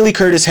 So Jamie Lee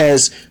Curtis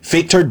has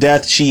faked her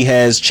death. She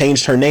has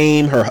changed her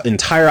name, her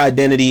entire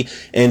identity,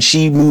 and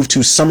she moved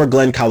to Summer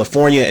Glen,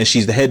 California, and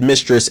she's the head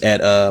mistress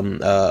at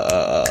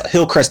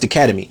Hillcrest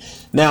Academy.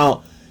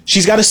 Now,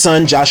 she's got a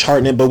son, Josh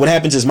Hartnett, but what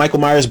happens is Michael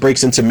Myers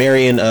breaks into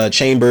Marion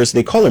Chambers.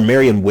 They call her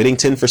Marion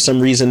Whittington for some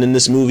reason in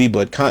this movie,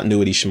 but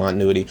continuity,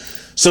 schmontinuity.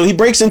 So he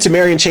breaks into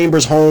Marion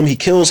Chambers' home, he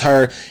kills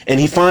her, and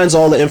he finds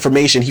all the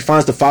information. He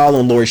finds the file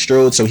on Laurie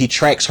Strode, so he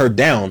tracks her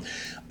down.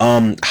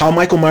 How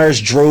Michael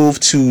Myers drove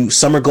to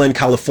Summer Glen,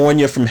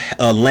 California from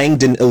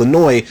Langdon,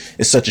 Illinois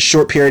in such a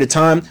short period of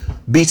time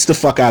beats the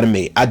fuck out of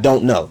me. I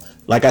don't know.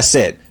 Like I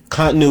said,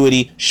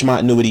 continuity,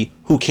 schmontinuity,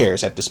 who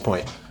cares at this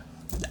point?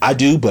 I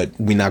do, but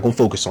we're not going to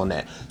focus on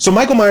that. So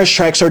Michael Myers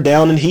tracks her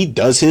down and he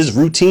does his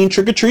routine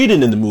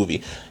trick-or-treating in the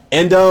movie.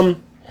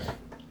 And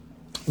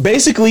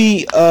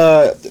basically,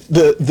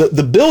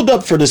 the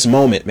build-up for this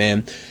moment,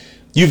 man,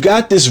 you've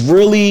got this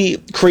really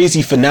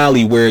crazy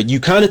finale where you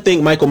kind of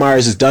think Michael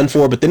Myers is done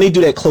for, but then they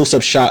do that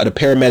close-up shot of the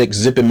paramedic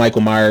zipping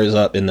Michael Myers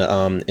up in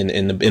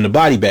the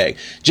body bag.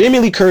 Jamie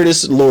Lee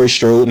Curtis, Laurie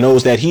Strode,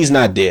 knows that he's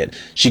not dead.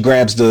 She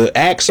grabs the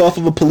axe off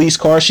of a police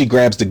car. She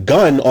grabs the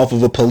gun off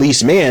of a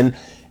policeman.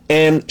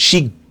 And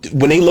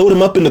when they load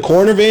him up in the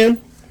coroner van,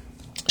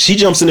 she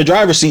jumps in the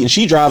driver's seat and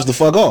she drives the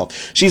fuck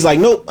off. She's like,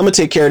 nope, I'm gonna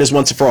take care of this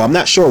once and for all. I'm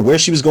not sure where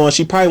she was going.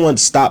 She probably wanted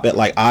to stop at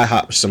like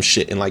IHOP or some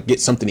shit and like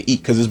get something to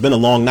eat because it's been a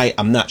long night.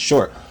 I'm not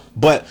sure.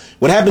 But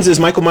what happens is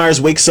Michael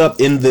Myers wakes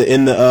up in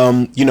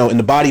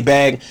the body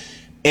bag,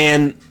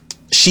 and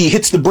she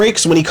hits the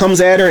brakes when he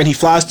comes at her, and he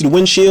flies through the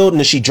windshield, and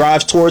then she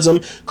drives towards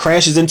him,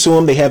 crashes into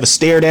him. They have a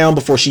stare down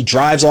before she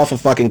drives off a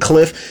fucking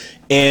cliff.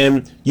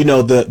 And,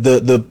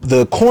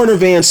 the corner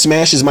van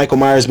smashes Michael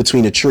Myers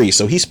between a tree.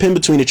 So he's pinned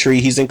between a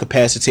tree. He's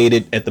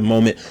incapacitated at the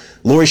moment.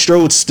 Laurie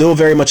Strode's still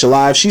very much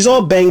alive. She's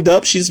all banged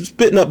up. She's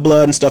spitting up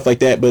blood and stuff like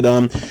that.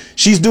 But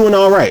she's doing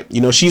all right.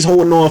 She's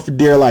holding on for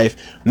dear life.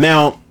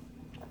 Now,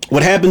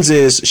 what happens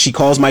is she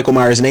calls Michael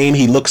Myers' name.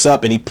 He looks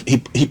up and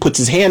he puts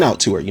his hand out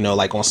to her,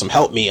 like on some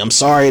help me. I'm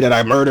sorry that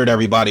I murdered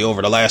everybody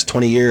over the last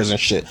 20 years and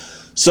shit.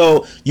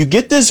 So you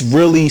get this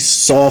really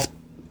soft,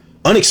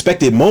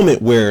 unexpected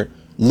moment where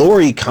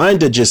Laurie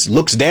kind of just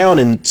looks down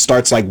and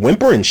starts like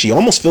whimpering. She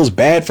almost feels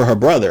bad for her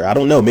brother. I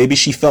don't know. Maybe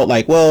she felt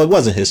like, well, it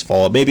wasn't his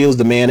fault. Maybe it was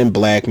the man in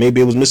black.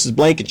 Maybe it was Mrs.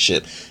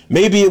 Blankenship.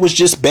 Maybe it was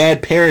just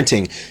bad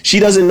parenting. She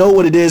doesn't know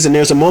what it is. And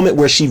there's a moment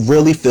where she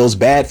really feels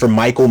bad for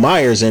Michael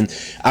Myers. And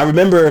I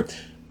remember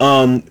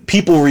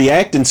people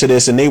reacting to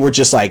this and they were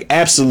just like,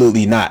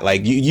 absolutely not.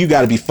 Like, you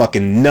got to be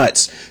fucking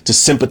nuts to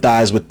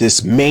sympathize with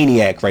this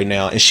maniac right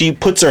now. And she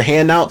puts her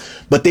hand out,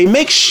 but they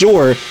make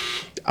sure,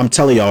 I'm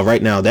telling y'all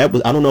right now, I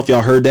don't know if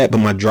y'all heard that, but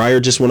my dryer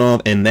just went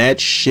off and that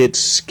shit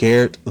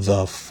scared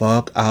the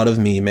fuck out of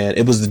me, man.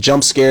 It was the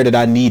jump scare that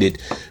I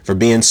needed for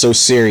being so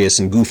serious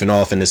and goofing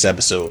off in this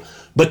episode.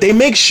 But they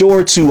make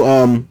sure to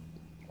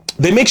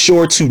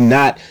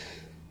not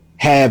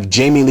have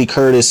Jamie Lee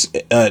Curtis,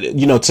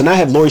 to not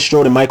have Laurie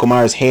Strode and Michael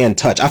Myers hand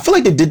touch. I feel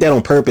like they did that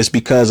on purpose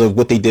because of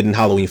what they did in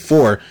Halloween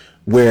 4,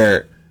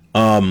 where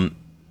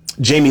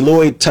Jamie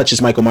Lloyd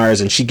touches Michael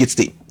Myers and she gets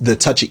the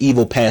touch of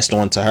evil passed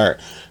on to her.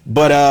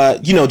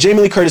 But,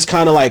 Jamie Lee Curtis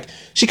kind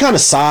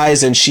of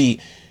sighs and she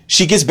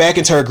gets back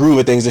into her groove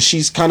of things and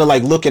she's kind of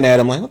like looking at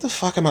him like, what the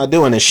fuck am I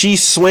doing? And she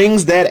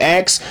swings that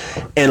axe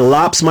and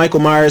lops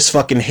Michael Myers'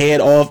 fucking head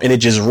off, and it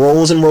just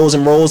rolls and rolls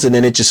and rolls, and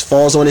then it just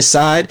falls on his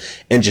side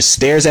and just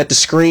stares at the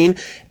screen.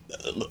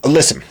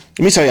 Listen,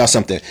 let me tell y'all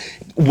something.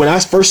 When I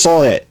first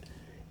saw it,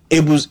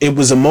 it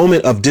was a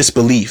moment of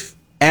disbelief,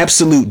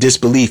 absolute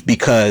disbelief,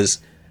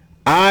 because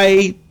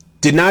I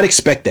did not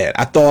expect that.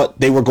 I thought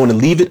they were going to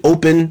leave it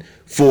open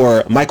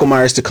for Michael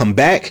Myers to come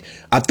back.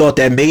 I thought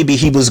that maybe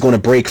he was going to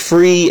break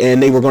free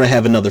and they were going to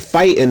have another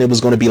fight and it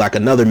was going to be like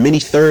another mini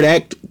third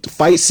act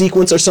fight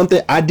sequence or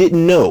something. I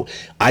didn't know.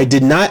 I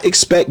did not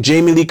expect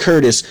Jamie Lee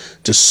Curtis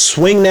to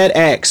swing that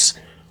axe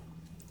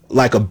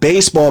like a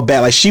baseball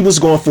bat. Like she was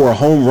going for a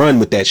home run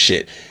with that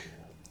shit.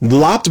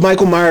 Lopped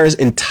Michael Myers'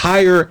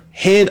 entire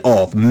head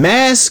off.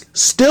 Mask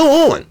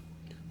still on.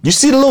 You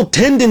see the little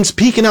tendons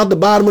peeking out the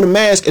bottom of the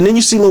mask, and then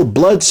you see little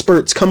blood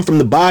spurts come from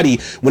the body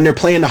when they're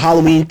playing the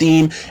Halloween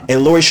theme,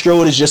 and Laurie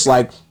Strode is just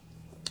like,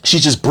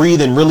 she's just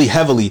breathing really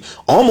heavily,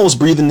 almost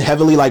breathing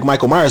heavily like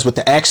Michael Myers with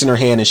the axe in her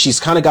hand, and she's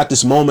kind of got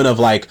this moment of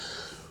like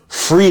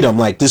freedom,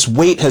 like this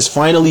weight has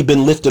finally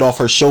been lifted off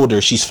her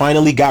shoulders. She's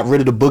finally got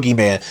rid of the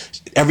boogeyman.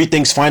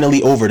 Everything's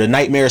finally over. The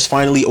nightmare is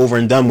finally over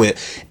and done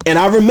with. And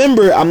I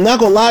remember, I'm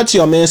not gonna lie to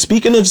y'all, man,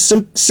 speaking of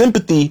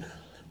sympathy,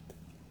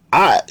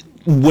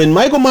 when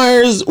Michael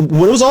Myers,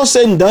 when it was all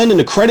said and done and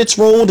the credits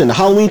rolled and the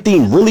Halloween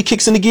theme really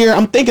kicks into gear,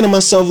 I'm thinking to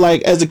myself,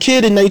 like, as a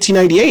kid in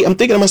 1998, I'm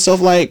thinking to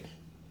myself, like,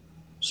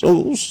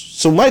 so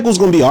Michael's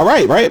going to be all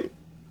right, right?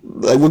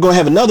 Like, we're going to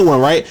have another one,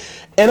 right?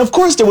 And of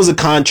course there was a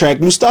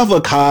contract.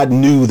 Mustafa Akkad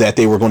knew that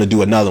they were going to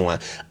do another one.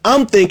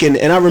 I'm thinking,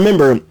 and I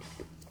remember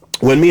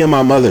when me and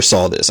my mother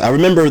saw this, I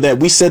remember that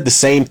we said the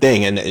same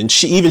thing, and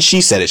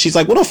she said it. She's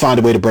like, well, they'll find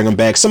a way to bring him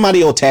back.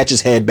 Somebody will attach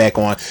his head back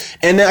on.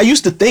 And I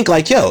used to think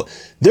like, yo,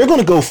 they're going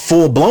to go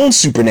full blown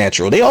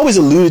supernatural. They always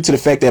alluded to the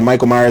fact that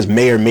Michael Myers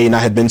may or may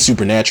not have been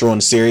supernatural in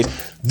the series.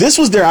 This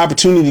was their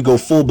opportunity to go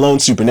full blown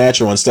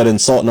supernatural instead of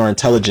insulting our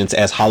intelligence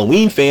as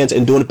Halloween fans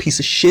and doing a piece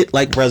of shit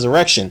like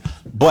Resurrection.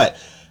 But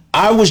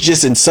I was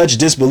just in such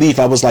disbelief.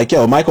 I was like,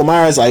 yo, Michael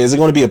Myers, like, is it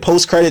going to be a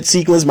post-credit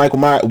sequence? Michael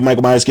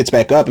Myers gets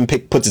back up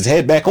and puts his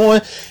head back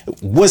on.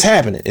 What's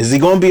happening? Is he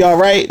going to be all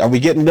right? Are we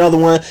getting another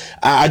one?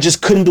 I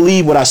just couldn't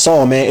believe what I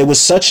saw, man. It was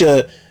such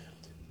a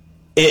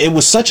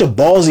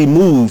ballsy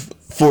move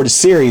for the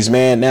series,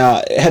 man.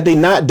 Now, had they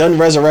not done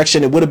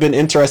Resurrection, it would have been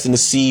interesting to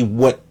see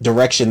what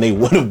direction they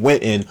would have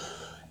went in.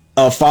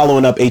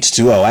 Following up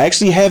H2O. I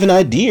actually have an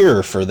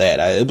idea for that.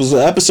 It was an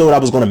episode I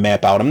was going to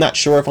map out. I'm not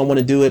sure if I want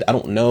to do it. I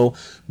don't know.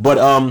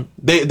 But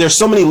there's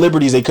so many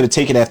liberties they could have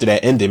taken after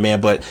that ending,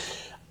 man. But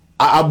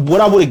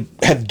what I would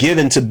have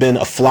given to been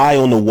a fly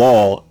on the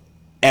wall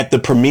at the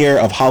premiere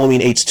of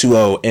Halloween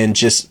H2O and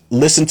just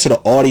listen to the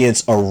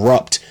audience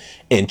erupt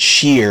and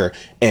cheer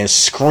and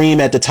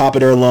scream at the top of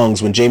their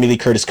lungs when Jamie Lee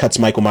Curtis cuts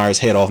Michael Myers'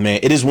 head off, man.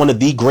 It is one of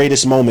the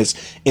greatest moments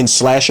in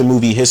slasher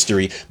movie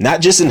history.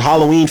 Not just in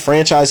Halloween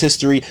franchise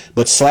history,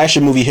 but slasher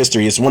movie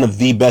history. It's one of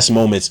the best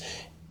moments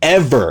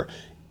ever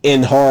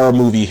in horror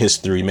movie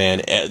history,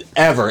 man.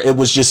 Ever. It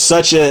was just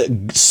such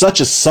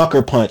a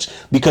sucker punch,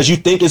 because you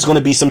think it's going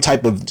to be some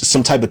type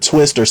of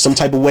twist or some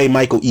type of way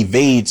Michael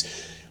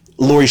evades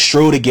Laurie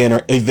Strode again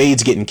or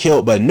evades getting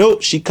killed, but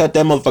nope, she cut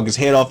that motherfucker's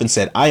head off and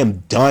said, I am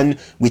done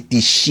with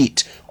this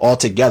shit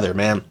altogether,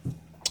 man.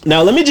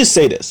 Now, let me just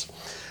say this.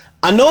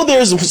 I know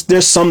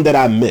there's some that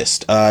I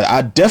missed.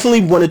 I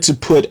definitely wanted to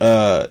put,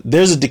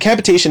 there's a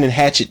Decapitation in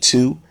Hatchet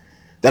 2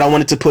 that I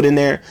wanted to put in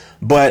there,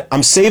 but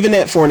I'm saving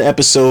that for an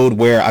episode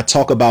where I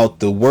talk about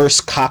the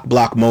worst cock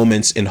block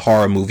moments in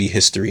horror movie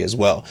history as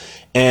well.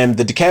 And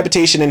the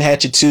Decapitation in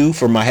Hatchet 2,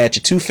 for my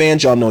Hatchet 2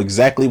 fans, y'all know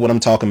exactly what I'm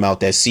talking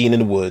about, that scene in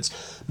the woods.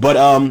 But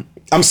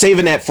I'm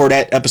saving that for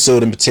that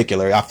episode in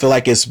particular. I feel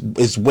like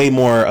it's way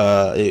more,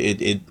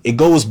 it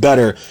goes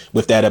better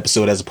with that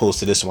episode as opposed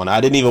to this one. I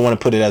didn't even want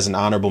to put it as an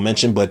honorable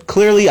mention, but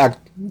clearly I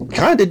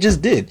kind of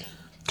just did.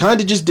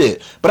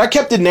 But I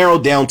kept it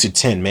narrowed down to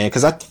 10, man,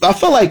 because I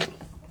felt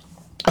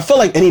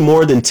like any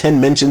more than 10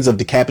 mentions of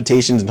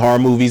decapitations in horror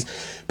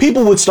movies,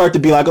 people would start to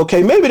be like,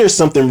 okay, maybe there's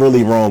something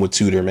really wrong with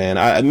Tudor,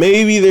 man.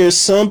 Maybe there's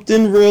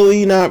something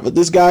really not,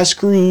 this guy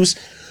screws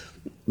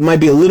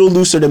might be a little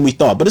looser than we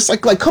thought. But it's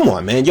like come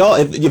on, man. Y'all,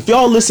 if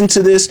y'all listen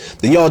to this,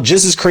 then y'all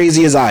just as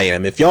crazy as I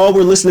am. If y'all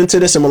were listening to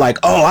this and were like,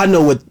 oh, I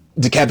know what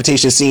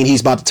decapitation scene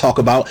he's about to talk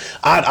about,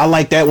 I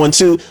like that one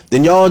too,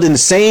 then y'all in the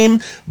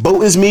same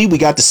boat as me. We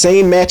got the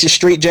same matching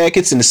straight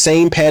jackets and the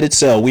same padded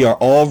cell. We are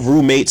all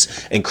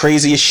roommates and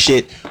crazy as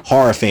shit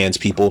horror fans,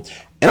 people,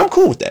 and I'm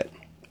cool with that.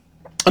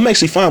 I'm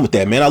actually fine with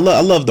that, man. I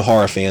love the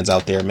horror fans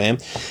out there, man.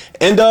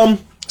 And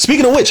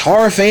speaking of which,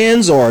 horror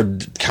fans or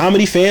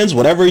comedy fans,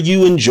 whatever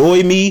you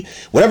enjoy me,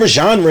 whatever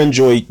genre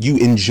you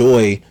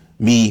enjoy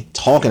me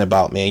talking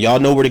about, man,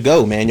 y'all know where to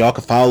go, man. Y'all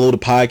can follow the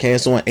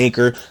podcast on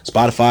Anchor,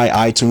 Spotify,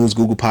 iTunes,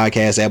 Google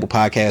Podcasts, Apple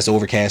Podcasts,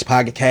 Overcast,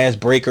 Pocket Cast,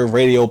 Breaker,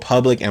 Radio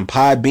Public, and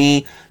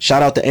Podbean.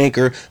 Shout out to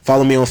Anchor.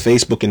 Follow me on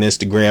Facebook and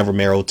Instagram,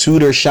 Romero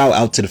Tudor. Shout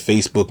out to the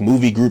Facebook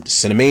movie group, the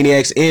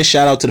Cinemaniacs, and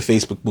shout out to the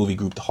Facebook movie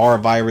group, the Horror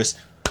Virus.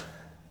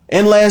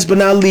 And last but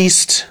not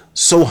least,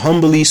 so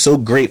humbly, so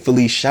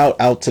gratefully, shout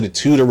out to the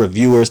Tudor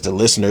reviewers, the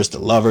listeners, the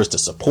lovers, the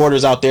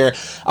supporters out there.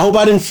 I hope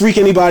I didn't freak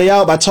anybody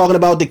out by talking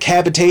about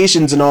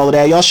decapitations and all of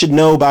that. Y'all should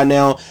know by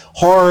now,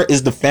 horror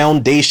is the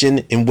foundation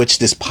in which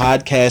this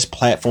podcast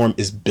platform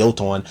is built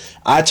on.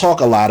 I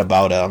talk a lot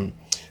about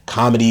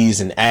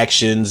comedies and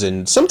actions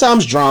and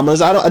sometimes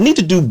dramas. I need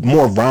to do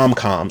more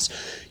rom-coms.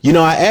 You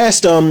know, I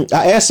asked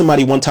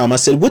somebody one time, I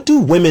said, what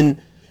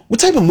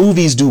type of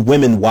movies do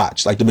women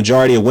watch? Like the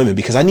majority of women,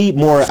 because I need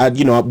more,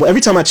 every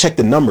time I check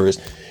the numbers,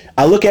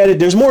 I look at it,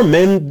 there's more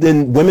men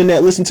than women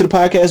that listen to the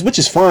podcast, which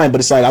is fine,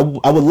 but it's like,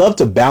 I would love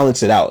to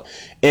balance it out.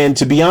 And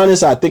to be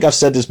honest, I think I've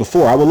said this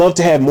before, I would love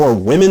to have more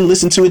women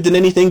listen to it than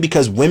anything,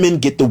 because women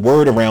get the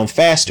word around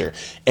faster.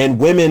 And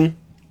women,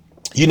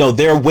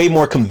 they're way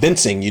more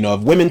convincing.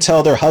 If women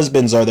tell their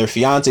husbands or their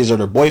fiancés or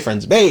their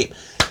boyfriends, babe,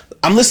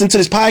 I'm listening to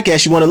this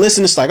podcast, you want to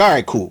listen? It's like, all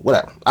right, cool,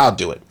 whatever, I'll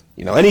do it.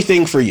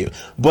 Anything for you.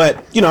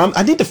 But,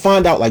 I need to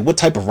find out like what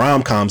type of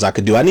rom-coms I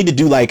could do. I need to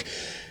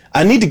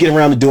get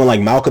around to doing like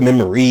Malcolm and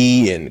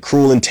Marie and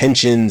Cruel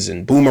Intentions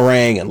and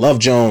Boomerang and Love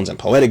Jones and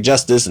Poetic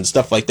Justice and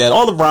stuff like that.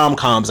 All the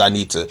rom-coms I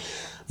need to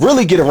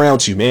really get around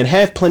to, man.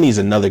 Have Plenty is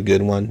another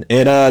good one.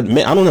 And I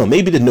don't know,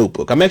 maybe The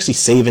Notebook. I'm actually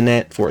saving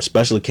that for a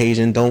special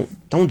occasion.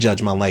 Don't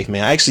judge my life,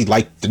 man. I actually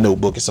like The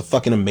Notebook. It's a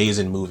fucking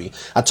amazing movie.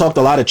 I talked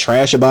a lot of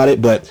trash about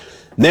it, but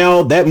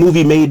now that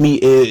movie made me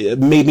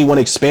want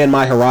to expand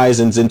my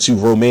horizons into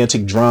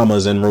romantic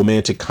dramas and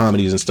romantic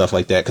comedies and stuff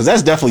like that, because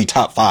that's definitely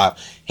top 5,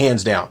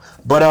 hands down.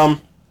 But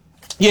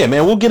Yeah,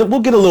 man, we'll get a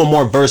little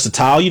more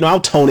versatile. You know,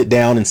 I'll tone it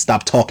down and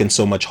stop talking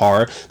so much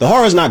horror. The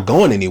horror's not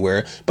going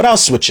anywhere, but I'll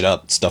switch it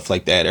up, stuff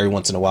like that every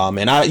once in a while,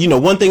 man.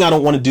 One thing I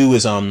don't want to do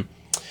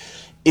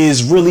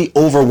is really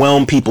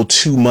overwhelm people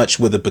too much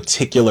with a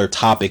particular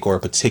topic or a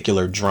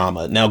particular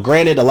drama. Now,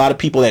 granted, a lot of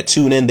people that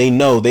tune in, they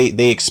know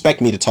they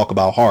expect me to talk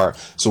about horror.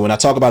 So when I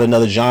talk about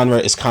another genre,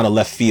 it's kind of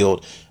left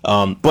field.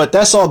 But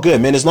that's all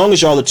good, man. As long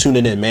as y'all are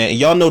tuning in, man. And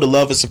y'all know the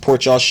love and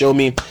support y'all show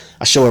me.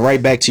 I show it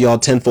right back to y'all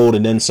tenfold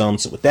and then some.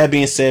 So with that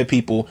being said,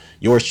 people,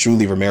 yours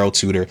truly, Romero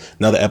Tudor.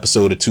 Another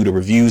episode of Tudor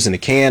Reviews in the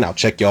can. I'll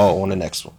check y'all on the next one.